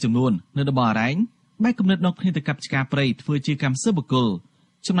លរដ្ឋមួយចំនួននៅតំបន់អរ៉ែងបែកគំនិតនាំគ្នាទៅកាប់ឆ្ការព្រៃធ្វើជាកម្មសិទ្ធិបុគ្គល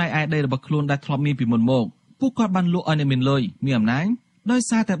ចំណែកឯដីរបស់ខ្លួនដែលធ្លាប់មានពីមុនមកពួកគាត់បានលក់ឲ្យអ្នកមានលុយមានអំណាចដោយ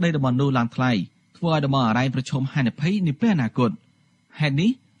សារតែដីតំបន់នោះឡើងថ្លៃធ្វើឲ្យតំបន់អរ៉ែងប្រឈមហានិភ័យនាពេលអនាគតហេតុនេះ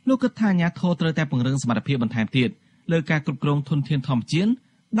លោកគិតថាអាជ្ញាធរត្រូវតែពង្រឹងសមត្ថភាពបន្ថែមទៀតលើការគ្រប់គ្រងធនធានធម្មជាតិ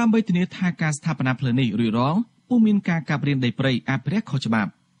ដើម្បីធានាថាការស្ថាបនាផ្លូវនេះរួចរាល់ពុំមានការកាប់រានដីព្រៃអភិរក្សខុសច្បា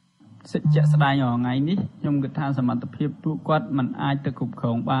ប់ ជាក់ស្ដែងរាល់ថ្ងៃនេះខ្ញុំគិតថាសមត្ថភាពពួកគាត់មិនអាចទៅគ្រប់គ្រ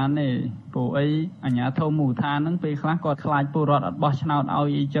ងបានទេព្រោះអីអាជ្ញាធរមូលដ្ឋានហ្នឹងពេលខ្លះគាត់ខ្លាចពលរដ្ឋអត់បោះឆ្នោតឲ្យ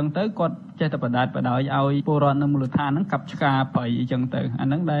អីចឹងទៅគាត់ចេះតែបដាច់បដោយឲ្យពលរដ្ឋនៅមូលដ្ឋានហ្នឹងកាប់ឆ្ការប្រៃអីចឹងទៅអា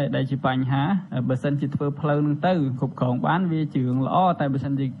ហ្នឹងដែលជាបញ្ហាបើសិនជាធ្វើផ្លូវហ្នឹងទៅគ្រប់គ្រងបានវាជារឿងល្អតែបើសិ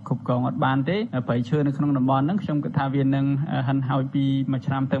នជាគ្រប់គ្រងអត់បានទេប្រៃឈើនៅក្នុងតំបន់ហ្នឹងខ្ញុំគិតថាវានឹងហិនហោចពីមួយ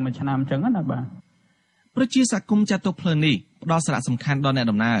ឆ្នាំទៅមួយឆ្នាំចឹងណាបាទប្រជាសហគមន៍ចាត់ទុកផ្លូវនេះផ្ដល់សារៈសំខាន់ដល់អ្នក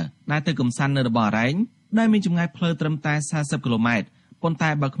ដំណើរដែលទៅកំសាន្តនៅតំបន់អរ៉ែងដែលមានចម្ងាយផ្លូវត្រឹមតែ40គីឡូម៉ែត្រប៉ុន្តែ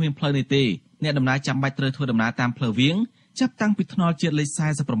បើគ្មានផ្លូវនេះទេអ្នកដំណើរចាំបាច់ត្រូវធ្វើដំណើរតាមផ្លូវវាងចាប់តាំងពីថ្នល់ជាតិលេខ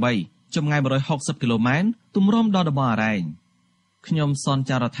48ចម្ងាយ160គីឡូម៉ែត្រទម្រាំដល់តំបន់អរ៉ែងខ្ញុំសន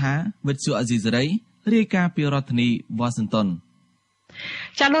ចាររថាវិទ្យុអេស៊ីសេរីរាយការណ៍ពីរដ្ឋធានីវ៉ាស៊ីនតោន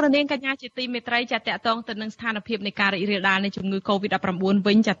ចាលោករនាងកញ្ញាជាទីមេត្រីចាតកតងទៅនឹងស្ថានភាពនៃការរីករាលដាលនៃជំងឺ Covid-19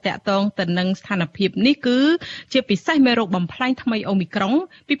 វិញចាតកតងទៅនឹងស្ថានភាពនេះគឺជាពិសេសមេរោគបំផ្លាញថ្មីអូមីក្រុង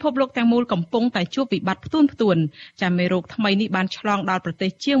ពិភពលោកទាំងមូលកំពុងតែជួបវិបត្តិផ្ទួនចាមេរោគថ្មីនេះបានឆ្លងដល់ប្រទេស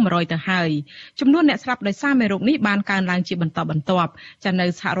ជាង100ទៅហើយចំនួនអ្នកស្លាប់ដោយសារមេរោគនេះបានកើនឡើងជាបន្តបន្ទាប់ចានៅ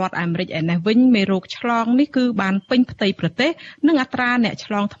សហរដ្ឋអាមេរិកឯនេះវិញមេរោគឆ្លងនេះគឺបានពេញផ្ទៃប្រទេសនិងអត្រាអ្នក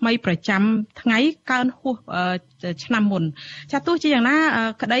ឆ្លងថ្មីប្រចាំថ្ងៃកើនហួសឆ្នាំមុនចាទោះជាយ៉ាងណា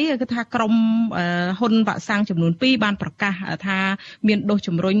ក្តីគឺថាក្រមហ៊ុនវ៉ាក់សាំងចំនួន2បានប្រកាសថាមានដូស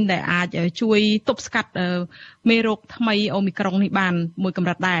ជំរុញដែលអាចជួយទប់ស្កាត់មេរោគថ្មីអូមីក្រុងនេះបានមួយកម្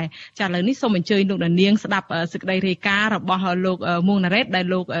រិតដែរចាឥឡូវនេះសូមអញ្ជើញលោកនាងស្ដាប់សេចក្តីរាយការណ៍របស់លោកមួងណារ៉េតដែល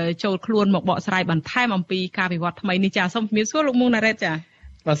លោកចូលខ្លួនមកបកស្រាយបន្ថែមអំពីការវិវត្តថ្មីនេះចាសូមជំរាបសួរលោកមួងណារ៉េតចា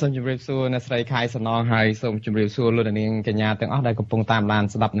បាទសូមជម្រាបសួរអ្នកស្រីខែសំណងហើយសូមជម្រាបសួរលោកនាងកញ្ញាទាំងអស់ដែលកំពុងតាមដាន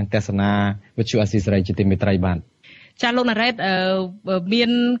ស្ដាប់និងទស្សនាវិទ្យុអស៊ីសេរីជាទីមេត្រីបាទចាលោកណារ៉េតមាន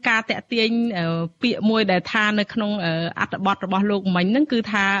ការតាក់ទាញពាក្យមួយដែលថានៅក្នុងអត្ថបទរបស់លោកមិញហ្នឹងគឺ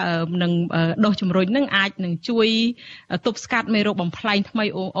ថានឹងដុសជំរុញហ្នឹងអាចនឹងជួយទប់ស្កាត់មេរោគបំផ្លែងថ្មី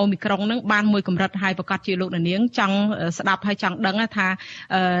អូមីក្រុងហ្នឹងបានមួយកម្រិតហើយប្រកាសជាលោកនាងចង់ស្ដាប់ហើយចង់ដឹងថា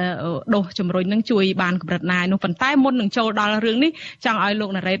ដុសជំរុញហ្នឹងជួយបានកម្រិតណានោះប៉ុន្តែមុននឹងចូលដល់រឿងនេះចង់ឲ្យលោក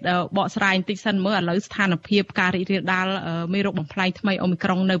ណារ៉េតបកស្រាយបន្តិចសិនមើលឥឡូវស្ថានភាពការរីករាលដាលមេរោគបំផ្លែងថ្មីអូមីក្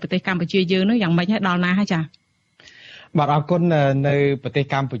រុងនៅប្រទេសកម្ពុជាយើងនោះយ៉ាងម៉េចហើយដល់ណាហើយចាបាទអរគុណនៅប្រទេស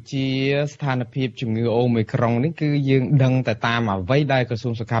កម្ពុជាស្ថានភាពជំងឺអូមីក្រុងនេះគឺយើងដឹងតែតាមអ្វីដែលក្រសួ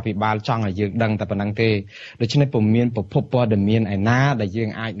ងសុខាភិបាលចង់ឲ្យយើងដឹងតែប៉ុណ្្នឹងទេដូច្នេះពុំមានប្រភពព័ត៌មានឯណាដែលយើង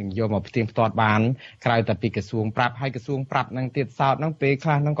អាចនឹងយកមកផ្ទៀងផ្ទាត់បានក្រៅតែពីក្រសួងប្រាប់ហើយក្រសួងប្រាប់នឹងទៀតសោតនឹងពេលខ្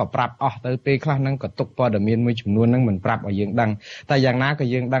លះនឹងក៏ប្រាប់អស់ទៅពេលខ្លះនឹងក៏ទុកព័ត៌មានមួយចំនួននឹងមិនប្រាប់ឲ្យយើងដឹងតែយ៉ាងណាក៏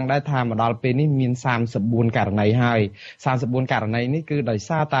យើងដឹងដែរថាមកដល់ពេលនេះមាន34ករណីហើយ34ករណីនេះគឺដោយ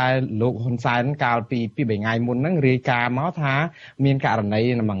សារតែលោកហ៊ុនសែនកាលពី3ថ្ងៃមុនហ្នឹងរាយការណ៍មកថាមានករណី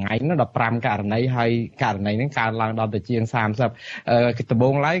មួយថ្ងៃនោះ15ករណីហើយករណីហ្នឹងកើនឡើងដល់ទៅជាង30ដំបូ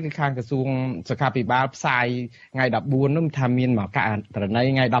ងឡើយគឺខាងក្រសួងសុខាភិបាលផ្សាយថ្ងៃ14នោះថាមានមួយករណី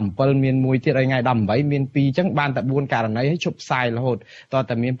ថ្ងៃ17មានមួយទៀតហើយថ្ងៃ18មាន2អញ្ចឹងបានតែ4ករណីហើយជប់ផ្សាយរហូតត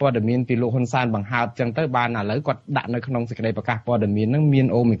តែមានព័ត៌មានពីលោកហ៊ុនសែនបង្ហើបអញ្ចឹងទៅបានឥឡូវគាត់ដាក់នៅក្នុងសេចក្តីប្រកាសព័ត៌មានហ្នឹងមាន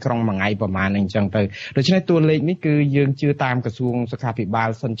អូមីក្រុងមួយថ្ងៃប្រហែលអញ្ចឹងទៅដូច្នេះតួលេខនេះគឺយើងជឿតាមក្រសួងសុខាភិបាល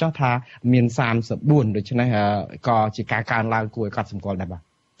សិនចុះថាមាន34ដូច្នេះក៏ជាការកើនឡើងគួរឲ្យកត់សម្គាល់ដែរបាទ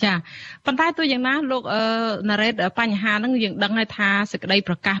ចាប៉ុន្តែទោះយ៉ាងណាលោកណារ៉េតបញ្ហាហ្នឹងយើងដឹងហើយថាសេចក្តី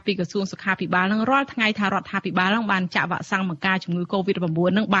ប្រកាសពីក្រសួងសុខាភិបាលហ្នឹងរាល់ថ្ងៃថារដ្ឋាភិបាលហ្នឹងបានចាក់វ៉ាក់សាំងបង្ការជំងឺ Covid-19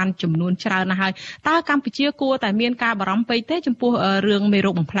 ហ្នឹងបានចំនួនច្រើនណាស់ហើយតើកម្ពុជាគួរតែមានការបារម្ភពេកទេចំពោះរឿងមេរោ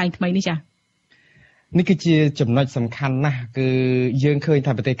គបំផ្លែងថ្មីនេះចានេះគឺជាចំណុចសំខាន់ណាស់គឺយើងឃើញ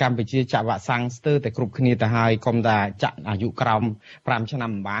ថាប្រទេសកម្ពុជាចាក់វ៉ាក់សាំងស្ទើរតែគ្រប់គ្នាទៅហើយកុំតែចាក់អាយុក្រោម5ឆ្នាំ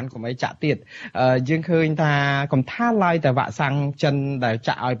មិនបានកុំអីចាក់ទៀតយើងឃើញថាកុំថាឡើយតែវ៉ាក់សាំងចិនដែល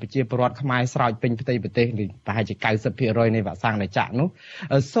ចាក់ឲ្យប្រជាពលរដ្ឋខ្មែរស្រោចពេញផ្ទៃប្រទេសប្រហែលជា 90% នៃវ៉ាក់សាំងដែលចាក់នោះ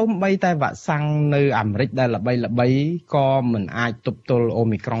សូម្បីតែវ៉ាក់សាំងនៅអាមេរិកដែលល្បីក៏មិនអាចទប់ទល់អូ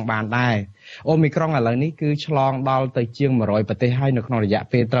មីក្រុងបានដែរអូមីក្រុងឥឡូវនេះគឺឆ្លងដល់ទៅជាង100ប្រទេសហើយនៅក្នុងរយៈ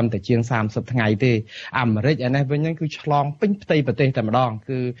ពេលត្រឹមតែជាង30ថ្ងៃទេអាមេរិកឯនេះវិញហ្នឹងគឺឆ្លងពេញផ្ទៃប្រទេសតែម្ដង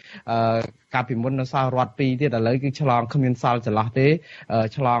គឺកាលពីមុននៅសហរដ្ឋ2ទៀតឥឡូវគឺឆ្លងគ្មានសល់ចន្លោះទេ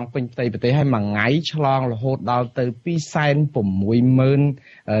ឆ្លងពេញផ្ទៃប្រទេសហើយមួយថ្ងៃឆ្លងរហូតដល់ទៅ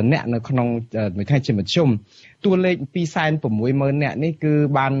 260,000 អ្នកនៅក្នុងមួយថ្ងៃជាមធ្យមតួលេខ 260,000 អ្នកនេះគឺ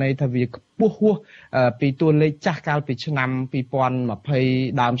បានន័យថាវាខ្ពស់ហួសពីតួលេខចាស់កាលពីឆ្នាំ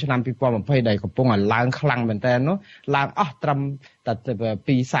2020ដើមឆ្នាំ2020ដែលកំពុងឡើងខ្លាំងមែនតើនោះឡើងអស់ត្រឹមតែ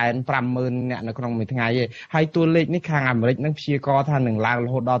250,000 អ្នកនៅក្នុងមួយថ្ងៃឯងហើយតួលេខនេះខាងអាមេរិកនឹងព្យាករថានឹងឡើងរ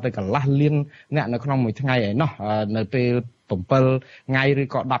ហូតដល់ទៅកន្លះលានអ្នកនៅក្នុងមួយថ្ងៃឯណោះនៅពេល7ថ្ងៃឬ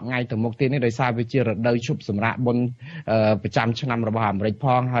ក៏10ថ្ងៃទៅមុខទៀតនេះដោយសារវាជារដូវឈប់សម្រាកបុណ្យប្រចាំឆ្នាំរបស់អាមេរិកផ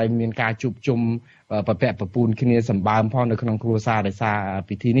ងហើយមានការជួបជុំប្រពែប្រពូនគ្នាសម្បើមផងនៅក្នុងគ្រួសារដោយសារ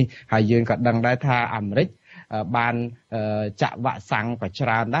ពិធីនេះហើយយើងក៏ដឹងដែរថាអាមេរិក បានចាក់វ៉ាក់សាំងក៏ច្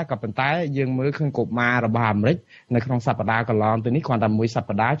រើនដែរក៏ប៉ុន្តែយើងមើលឃើញកុមាររបស់អាមេរិកនៅក្នុងសប្តាហ៍កន្លងទៅនេះគ្រាន់តែមួយស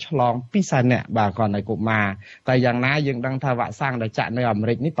ប្តាហ៍ឆ្លង200,000 នាក់បាទគ្រាន់តែកុមារតែយ៉ាងណាយើងដឹងថាវ៉ាក់សាំងដែលចាក់នៅអាមេ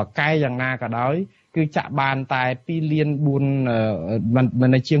រិកនេះប្រកែកយ៉ាងណាក៏ដោយគឺចាក់បានតែ2លាន4មិ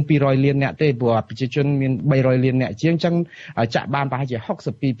នជាង200លានអ្នកទេព្រោះប្រជាជនមាន300លានអ្នកជាងអញ្ចឹងចាក់បានប្រហែលជា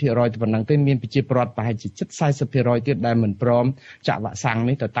 62% ទៅប៉ុណ្ណឹងទេមានប្រជាពលរដ្ឋប្រហែលជា 40% ទៀតដែលមិនព្រមចាក់វ៉ាក់សាំង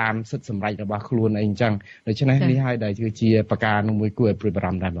នេះទៅតាមសិទ្ធិសម្រេចរបស់ខ្លួនអីអញ្ចឹងដូច្នេះនេះហើយដែលគឺជាប្រការនោះមួយគួរឲ្យព្រួយបារ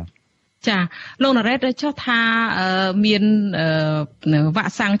ម្ភដែរបាទចាលោកណារ៉េតចុះថាមានវ៉ា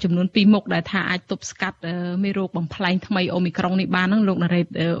ក់សាំងចំនួន2មុខដែលថាអាចទប់ស្កាត់មេរោគបំផ្លែងថ្មីអូមីក្រុងនេះបានហ្នឹងលោកណារ៉េត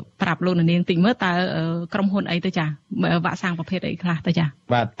ប្រាប់លោកនាងតិចមើលតើក្រុមហ៊ុនអីទៅចាវ៉ាក់សាំងប្រភេទអីខ្លះទៅចា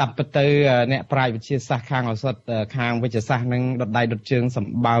បាទតាមពិតទៅអ្នកប្រាជ្ញវិទ្យាសាស្ត្រខាងឱសថខាងវិទ្យាសាស្ត្រនឹងដុតដៃដុតជើងស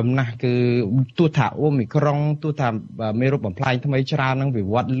ម្បើមណាស់គឺទោះថាអូមីក្រុងទោះថាមេរោគបំផ្លែងថ្មីច្រើននឹងវិ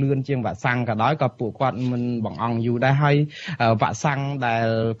វត្តលឿនជាងវ៉ាក់សាំងក៏ដោយក៏ពួកគាត់មិនបង្អង់យូរដែរហើយវ៉ាក់សាំងដែល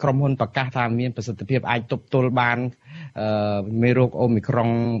ក្រុមហ៊ុនប្រកាសថាមានប្រសិទ្ធភាពអាចទប់ទល់បានមេរោគអូមីក្រុង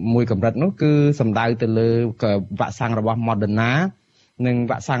មួយកម្រិតនោះគឺសំដៅទៅលើវ៉ាក់សាំងរបស់ Moderna និង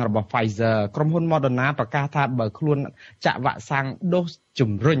វ៉ាក់សាំងរបស់ Pfizer ក្រុមហ៊ុន Moderna ប្រកាសថាបើខ្លួនចាក់វ៉ាក់សាំងដូស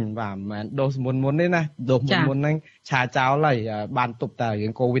ជំរុញបាទមិនមែនដូសមុនទេណាដូសមុនហ្នឹងឆាចោលហើយបានទប់តែរឿ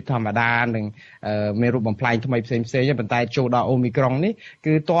ងកូវីដធម្មតានិងមេរោគបំផ្លែងថ្មីផ្សេងៗប៉ុន្តែចូលដល់អូមីក្រុងនេះ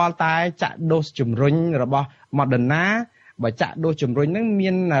គឺទាល់តែចាក់ដូសជំរុញរបស់ Modernaបើចាក់ដូសជំរុញហ្នឹងមា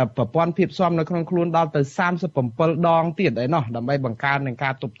នប្រព័ន្ធភាពស៊ាំនៅក្នុងខ្លួនដល់ទៅ37ដងទៀតឯណោះដើម្បីបង្កើននឹងកា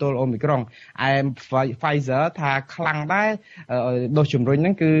រទប់ទល់អូមីក្រុងឯ Pfizer ថាខ្លាំងដែរដូសជំរុញហ្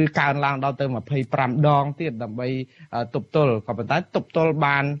នឹងគឺកើនឡើងដល់ទៅ25ដងទៀតដើម្បីទប់ទល់ក៏ប៉ុន្តែទប់ទល់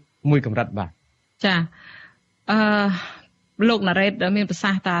បានមួយកម្រិតបាទចាលោកណារ៉េតមានប្រ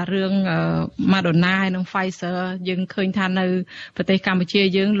សាសន៍ថារឿង Moderna និង Pfizer យើងឃើញថានៅប្រទេសកម្ពុជា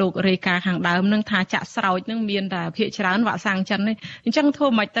យើងលោករាយការណ៍ខាងដើមនឹងថាចាក់ស្រោចនឹងមានតែភាគច្រើនវ៉ាក់សាំងចិននេះអញ្ចឹងធ្វើ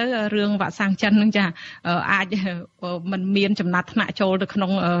មិនទៅរឿងវ៉ាក់សាំងចិននឹងចាអាចមិនមានចំណាត់ថ្នាក់ចូលទៅក្នុ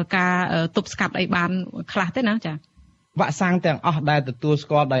ងការទប់ស្កាត់អីបានខ្លះទេណាចាវ៉ាក់សាំងទាំងអស់ដែលទទួលស្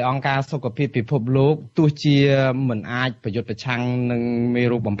គាល់ដោយអង្គការសុខភាពពិភពលោកទោះជាមិនអាចប្រយុទ្ធប្រឆាំងនឹងមេ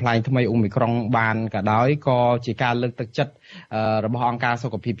រោគបំផ្លែងថ្មីអូមីក្រុងបានក៏ដោយក៏ជាការលើកទឹកចិត្តរបស់អង្គការសុ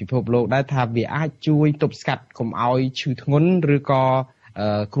ខភាពពិភពលោកដែរថាវាអាចជួយទប់ស្កាត់កុំឲ្យឈឺធ្ងន់ឬក៏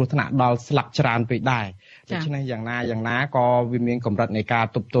គ្រោះថ្នាក់ដល់ស្លាប់ច្រើនពេកដែរដូច្នេះយ៉ាងណាក៏វាមានកម្រិតនៃការ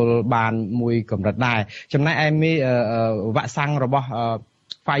ទប់ទល់បានមួយកម្រិតដែរចំណែកឯវ៉ាក់សាំងរបស់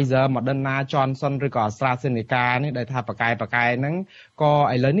Pfizer, Moderna, Johnson ឬក៏ AstraZeneca នេះដែលថាប្រកែហ្នឹងក៏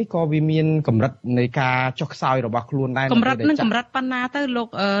ឥឡូវនេះក៏វាមានកម្រិតនៃការចុះខ្សោយរបស់ខ្លួនដែរកម្រិតនឹងកម្រិតប៉ុណ្ណាទៅលោក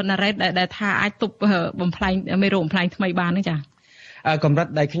ណារ៉េតដែលថាអាចទប់បំផ្លែងមេរោគបំផ្លែងថ្មីបានហ្នឹងចាកម្រិត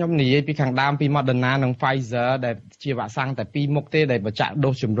ដែលខ្ញុំនិយាយពីខាងដើមពី Moderna និង Pfizer ដែលជាវ៉ាក់សាំងតែ2មុខទេដែលបញ្ជាក់ដូ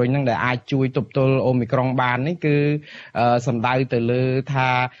សជំរុញហ្នឹងដែលអាចជួយទប់ទល់អូមីក្រុងបាននេះគឺសំដៅទៅលើថា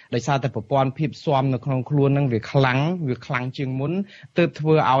ដោយសារតែប្រព័ន្ធភាពស៊ាំនៅក្នុងខ្លួនហ្នឹងវាខ្លាំងជាងមុនទើបធ្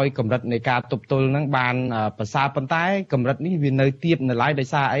វើឲ្យកម្រិតនៃការទប់ទល់ហ្នឹងបានប្រសើរប៉ុន្តែកម្រិតនេះវានៅទាបនៅឡើយដោយ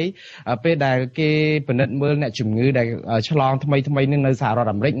សារអីពេលដែលគេពិនិត្យមើលអ្នកជំងឺដែលឆ្លងថ្មីនេះនៅសហរដ្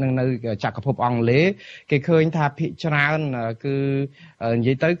ឋអាមេរិកនិងនៅចក្រភពអង់គ្លេសគេឃើញថាភាគច្រើនគឺនិ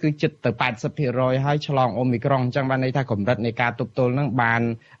យាយទៅគឺជិតទៅ 80% ហើយឆ្លងអូមីក្រុងអញ្ចឹងបានន័យថាកម្រិតនៃការទប់ទល់នឹងបាន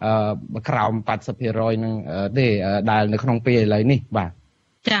ក្រោម 80% នឹងទេដែលនៅក្នុងពេលឥឡូវនេះបាទ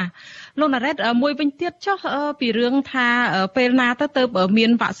ចាលោកណារ៉េតមួយវិញទៀតចុះពីរឿងថាពេលណាទៅមា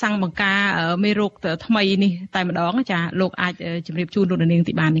នវ៉ាក់សាំងបង្ការមេរោគថ្មីនេះតែម្ដងចាលោកអាចជម្រាបជូនលោកនាង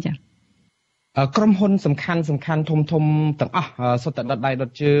តិចបានទេចាក្រុមហ៊ុនសំខាន់ធំទាំងអស់សុទ្ធតែដុតដៃដុត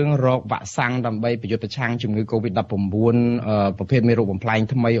ជើងរកវ៉ាក់សាំងដើម្បីប្រយុទ្ធប្រឆាំងជំងឺ Covid-19 ប្រភេទមេរោគបំផ្លែង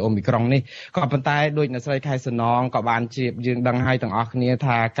ថ្មីអូមីក្រុងនេះក៏ប៉ុន្តែដោយអ្នកស្រីខែសំណងក៏បានជាយើងដឹងហើយទាំងអស់គ្នា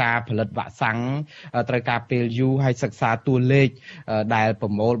ថាការផលិតវ៉ាក់សាំងត្រូវការពេលយូរហើយសិក្សាតួលេខដែលប្រ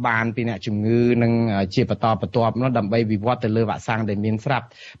មូលបានពីអ្នកជំងឺនិងជាបន្តបន្ទាប់នោះដើម្បីវិវត្តទៅលើវ៉ាក់សាំងដែលមានស្រាប់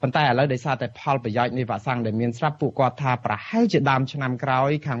ប៉ុន្តែឥឡូវដោយសារតែផលប្រយោជន៍នៃវ៉ាក់សាំងដែលមានស្រាប់ពួកគាត់ថាប្រហែលជាដើមឆ្នាំក្រោយ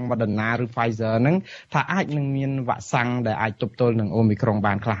ខាង Moderna ឬ Pfizerហ្នឹងថាអាចនឹងមានវ៉ាក់សាំងដែលអាចទប់ទល់នឹងអូមីក្រុង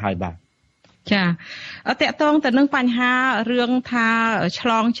បានខ្លះហើយបាទចាតកតងទៅនឹងបញ្ហារឿងថាឆ្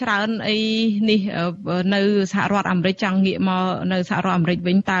លងច្រើនអីនេះនៅសហរដ្ឋអាមេរិកចង់ងាកមកនៅសហរដ្ឋអាមេរិក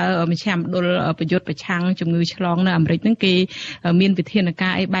វិញតើមជ្ឈមណ្ឌលប្រយុទ្ធប្រឆាំងជំងឺឆ្លងនៅអាមេរិកហ្នឹងគេមានវិធានកា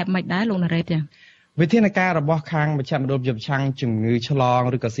រអីបែបម៉េចដែរលោកណារ៉េតចា វិធានការរបស់ខាងមជ្ឈមណ្ឌលយុទ្ធសាស្ត្រជំងឺឆ្លង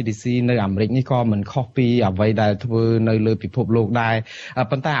ឬក៏ CDC នៅអាមេរិកនេះក៏មិនខុសពីអ្វីដែលធ្វើនៅលើពិភពលោកដែរ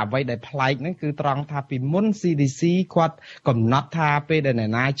ប៉ុន្តែអ្វីដែលប្លែកហ្នឹងគឺត្រង់ថាពីមុន CDC គាត់កំណត់ថាពេលដែលអ្នក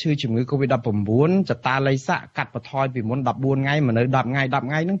ណាឈឺជំងឺ COVID-19 ចតាល័យស័កកាត់បន្ថយពីមុន14ថ្ងៃមកនៅ10ថ្ងៃ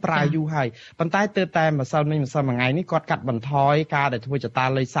ហ្នឹងប្រើយូរហើយប៉ុន្តែទើបតែម្សិលមិញម្សិលមួយថ្ងៃនេះគាត់កាត់បន្ថយការដែលធ្វើចតា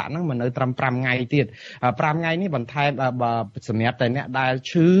ល័យស័កហ្នឹងមកនៅត្រឹម5ថ្ងៃទៀត5ថ្ងៃនេះបន្ថែមសម្រាប់តែអ្នកដែល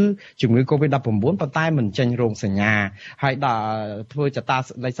ឈឺជំងឺ COVID-19 ប៉ុន្តែមិនចេញរោគសញ្ញាហើយដល់ធ្វើចតា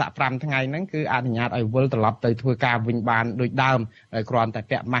ល័យស័ក5ថ្ងៃហ្នឹងគឺអនុញ្ញាតឲ្យវិលត្រឡប់ទៅធ្វើការវិញបានដូចដើមគ្រាន់តែ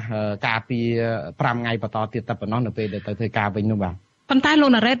ពាក់ម៉ាស់ការពារ5ថ្ងៃបន្តទៀតតែប៉ុណ្ណោះនៅពេលដែលទៅធ្វើការវិញនោះបាទប៉ុន្តែលោ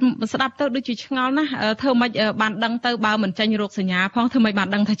កណារ៉េតស្ដាប់ទៅដូចជាឆ្ងល់ណាស់ធ្វើម៉េចបានដឹងទៅបើមិនចេញរោគសញ្ញាផងធ្វើម៉េចបាន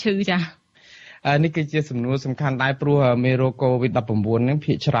ដឹងថាឈឺចានេះគឺជាសំណួរសំខាន់ដែរព្រោះមេរោគ COVID-19 ហ្នឹង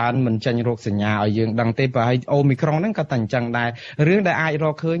ភាគច្រើនមិនចេញរោគសញ្ញាឲ្យយើងដឹងទេបើឲ្យអូមីក្រុងហ្នឹងក៏តែអញ្ចឹងដែររឿងដែលអាចរ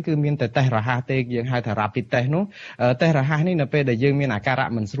កឃើញគឺមានតែតេស្តរហ័សទេយើងហៅថា rapid test នោះតេស្តរហ័សនេះនៅពេលដែលយើងមានអាកា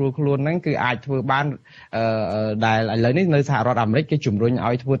រៈមិនស្រួលខ្លួនហ្នឹងគឺអាចធ្វើបានដែលឥឡូវនេះនៅសហរដ្ឋអាមេរិកគេជំរុញ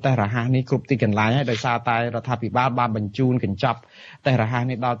ឲ្យធ្វើតេស្តរហ័សនេះគ្រប់ទីកន្លែងហើយដោយសារតែរដ្ឋាភិបាលបានបញ្ជូនកញ្ចប់តេស្តរហ័ស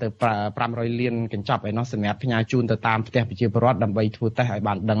នេះដល់ទៅ500លានកញ្ចប់ឯនោះសម្រាប់ផ្ញើជូនទៅតាមផ្ទះប្រជាពលរដ្ឋដើម្បីធ្វើតេស្តឲ្យ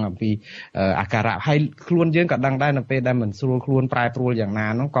បានដឹងអំពីអាការៈហើយខ្លួនយើងក៏ដឹងដែរនៅពេលដែលមិនស្រួលខ្លួនប្រែប្រួលយ៉ាងណា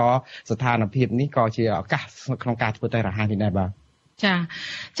នោះក៏ស្ថានភាពនេះក៏ជាឱកាសក្នុងការធ្វើតេស្តរហ័សនេះដែរបាទ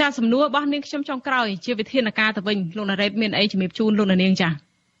ចាសំណួររបស់នាងខ្ញុំចុងក្រោយជាវិធានការទៅវិញលោកណារ៉េតមានអីជំរាបជូនលោកនាងចា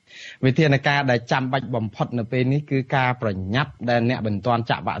វិធានការដែលចាំបាច់បំផុតនៅពេលនេះគឺការប្រញាប់ដែលអ្នកមិនទាន់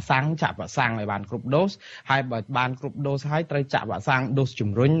ចាក់វ៉ាក់សាំងឲ្យបានគ្រប់ដូសហើយបើបានគ្រប់ដូសហើយត្រូវចាក់វ៉ាក់សាំងដូសជំ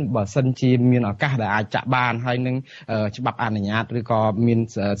រុញបើសិនជាមានឱកាសដែលអាចចាក់បានហើយនឹងច្បាប់អនុញ្ញាតឬក៏មាន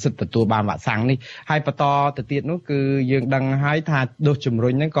សិទ្ធិទទួលបានវ៉ាក់សាំងនេះហើយបន្តទៅទៀតនោះគឺយើងដឹងហើយថាដូសជំរុ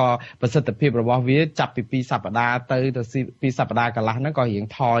ញហ្នឹងក៏ប្រសិទ្ធភាពរបស់វាចាប់ពី2សប្តាហ៍ទៅ2សប្តាហ៍កន្លះហ្នឹងក៏រៀង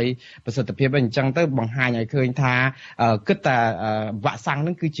ថយប្រសិទ្ធភាពអញ្ចឹងទៅបង្ហាញឲ្យឃើញថាគិតតែវ៉ាក់សាំងហ្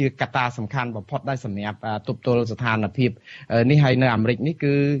នឹងគឺជាកត្តាសំខាន់បំផុតដែរសម្រាប់ទប់ទល់ស្ថានភាពនេះហើយនៅអាមេរិកនេះ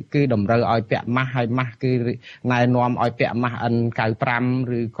គឺតម្រូវឲ្យពាក់ម៉ាស់ហើយម៉ាស់គឺណែនាំឲ្យពាក់ម៉ាស់ N95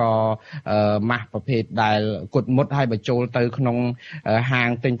 ឬក៏ម៉ាស់ប្រភេទដែលគត់មុតហើយបញ្ចូលទៅក្នុងហាង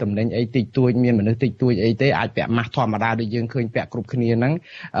ទិញទំនិញអីតិចតួចមានមនុស្សតិចតួចអីទេអាចពាក់ម៉ាស់ធម្មតាដូចយើងឃើញពាក់គ្រប់គ្នាហ្នឹង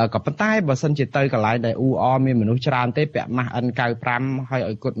ក៏ប៉ុន្តែបើសិនជាទៅកន្លែងដែលអ៊ូអមានមនុស្សច្រើនទេពាក់ម៉ាស់ N95 ហើយ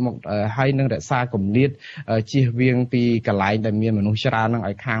ឲ្យគត់មុខហើយនឹងរក្សាគម្លាតជៀសវាងពីកន្លែងដែលមានមនុស្សច្រើនហ្នឹង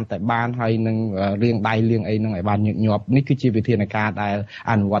ឲ្យខាងតែបានហើយនឹងលាងដៃលាងអីនឹងឲ្យបានញឹកញាប់នេះគឺជាវិធានការដែល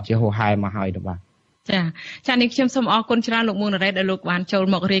អនុវត្តជាហោហែមកហើយទៅបាទចានេះខ្ញុំសូមអរគុណច្រើនលោកមួងណារ៉េតដែលលោកបានចូល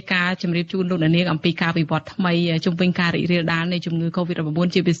មករាយការណ៍ជម្រាបជូនលោកនាងអំពីការវិវត្តថ្មីជំវិញការរីករាលដាលនៃជំងឺ COVID-19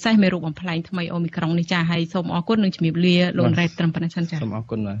 ជាពិសេសមេរោគបំផ្លែងថ្មីអូមីក្រុងនេះចាហើយសូមអរគុណនិងជម្រាបលាលោកណារ៉េតត្រឹមប៉ុណ្ណេះសិនចាសូមអរ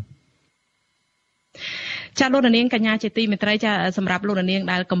គុណបាទចាលោកនាងកញ្ញាជាទីមេត្រីចាសម្រាប់លោកនាង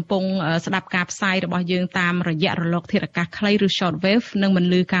ដែលកំពុងស្ដាប់ការផ្សាយរបស់យើងតាមរយៈរលកធាតុអាកាសខ្លីឬ short wave និងមិន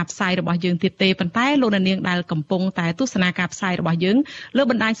លឺការផ្សាយរបស់យើងទៀតទេប៉ុន្តែលោកនាងដែលកំពុងតែទស្សនាការផ្សាយរបស់យើងលើ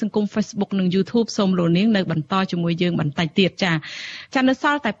បណ្ដាញសង្គម Facebook និង YouTube សូមលោកនាងនៅបន្តជាមួយយើងបន្តិចទៀតចានៅស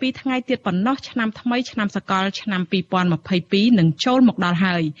ល់តែ2ថ្ងៃទៀតប៉ុណ្ណោះឆ្នាំថ្មីឆ្នាំសកលឆ្នាំ2022នឹងចូលមកដល់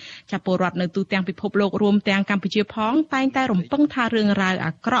ហើយចាពលរដ្ឋនៅទូទាំងពិភពលោករួមទាំងកម្ពុជាផងតែងតែរំពឹងថារឿងរ៉ាវ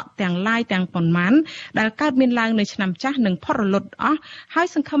អាក្រក់ទាំងឡាយទាំងប៉ុន្មានដែលកើតមានឡើងនៅឆ្នាំចាស់នឹងផុតរលត់អស់ហើយ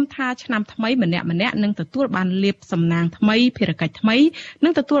សង្ឃឹមថាឆ្នាំថ្មីម្នាក់នឹងទទួលបានលាភសំណាងថ្មីភារកិច្ចថ្មីនិ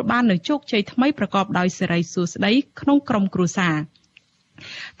ងទទួលបាននូវជោគជ័យថ្មីប្រកបដោយសិរីសួស្តីក្នុងក្រុមគ្រួសារ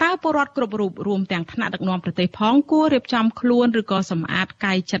តើពលរដ្ឋគ្រប់រូបរួមទាំងថ្នាក់ដឹកនាំប្រទេសផងគួររៀបចំខ្លួនឬក៏សម្អាត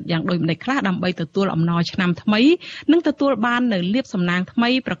កាយចិត្តយ៉ាងដូចម្តេចខ្លះដើម្បីទទួលអំណរឆ្នាំថ្មីនិងទទួលបាននូវលាភសំណាងថ្មី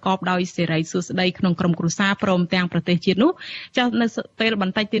ប្រកបដោយសិរីសួស្តីក្នុងក្រុមគ្រួសារព្រមទាំងប្រទេសជាតិនោះចានៅពេលប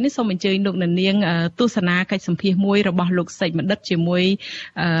ន្តិចទៀតនេះសូមអញ្ជើញលោកនាងទស្សនាកិច្ចសម្ភាសន៍មួយរបស់លោកសេចបណ្ឌិតជាមួយ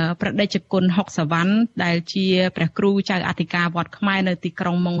ព្រះតេជគុណហុកសាវណ្ណដែលជាព្រះគ្រូចៅអធិការវត្តខ្មែរនៅទីក្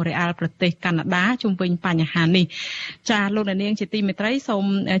រុងម៉ុងរ៉េអាល់ប្រទេសកាណាដាជុំវិញបញ្ហានេះចាលោកនាងជាទីមេត្រីសូម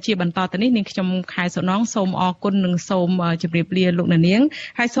ជាបន្តទៅនេះនាងខ្ញុំខែសុណងសូមអរគុណនិងសូមជម្រាបលាលោកនាង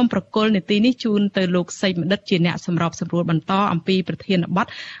ហើយសូមប្រគល់នីតិនេះជូនទៅលោកសេចបណ្ឌិតជាអ្នកសម្របសម្រួលបន្តអំពីប្រធានបទ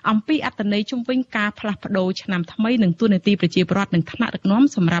អំពីអត្ថន័យជុំវិញការផ្លាស់ប្ដូរឆ្នាំថ្មីនិងទូនាទីប្រជាពលរដ្ឋនិងថ្នាក់ដឹកនាំ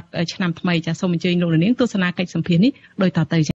សម្រាប់ឆ្នាំថ្មីចាសូមអញ្ជើញលោកនាងទស្សនាកិច្ចសម្ភាសន៍នេះដោយតទៅ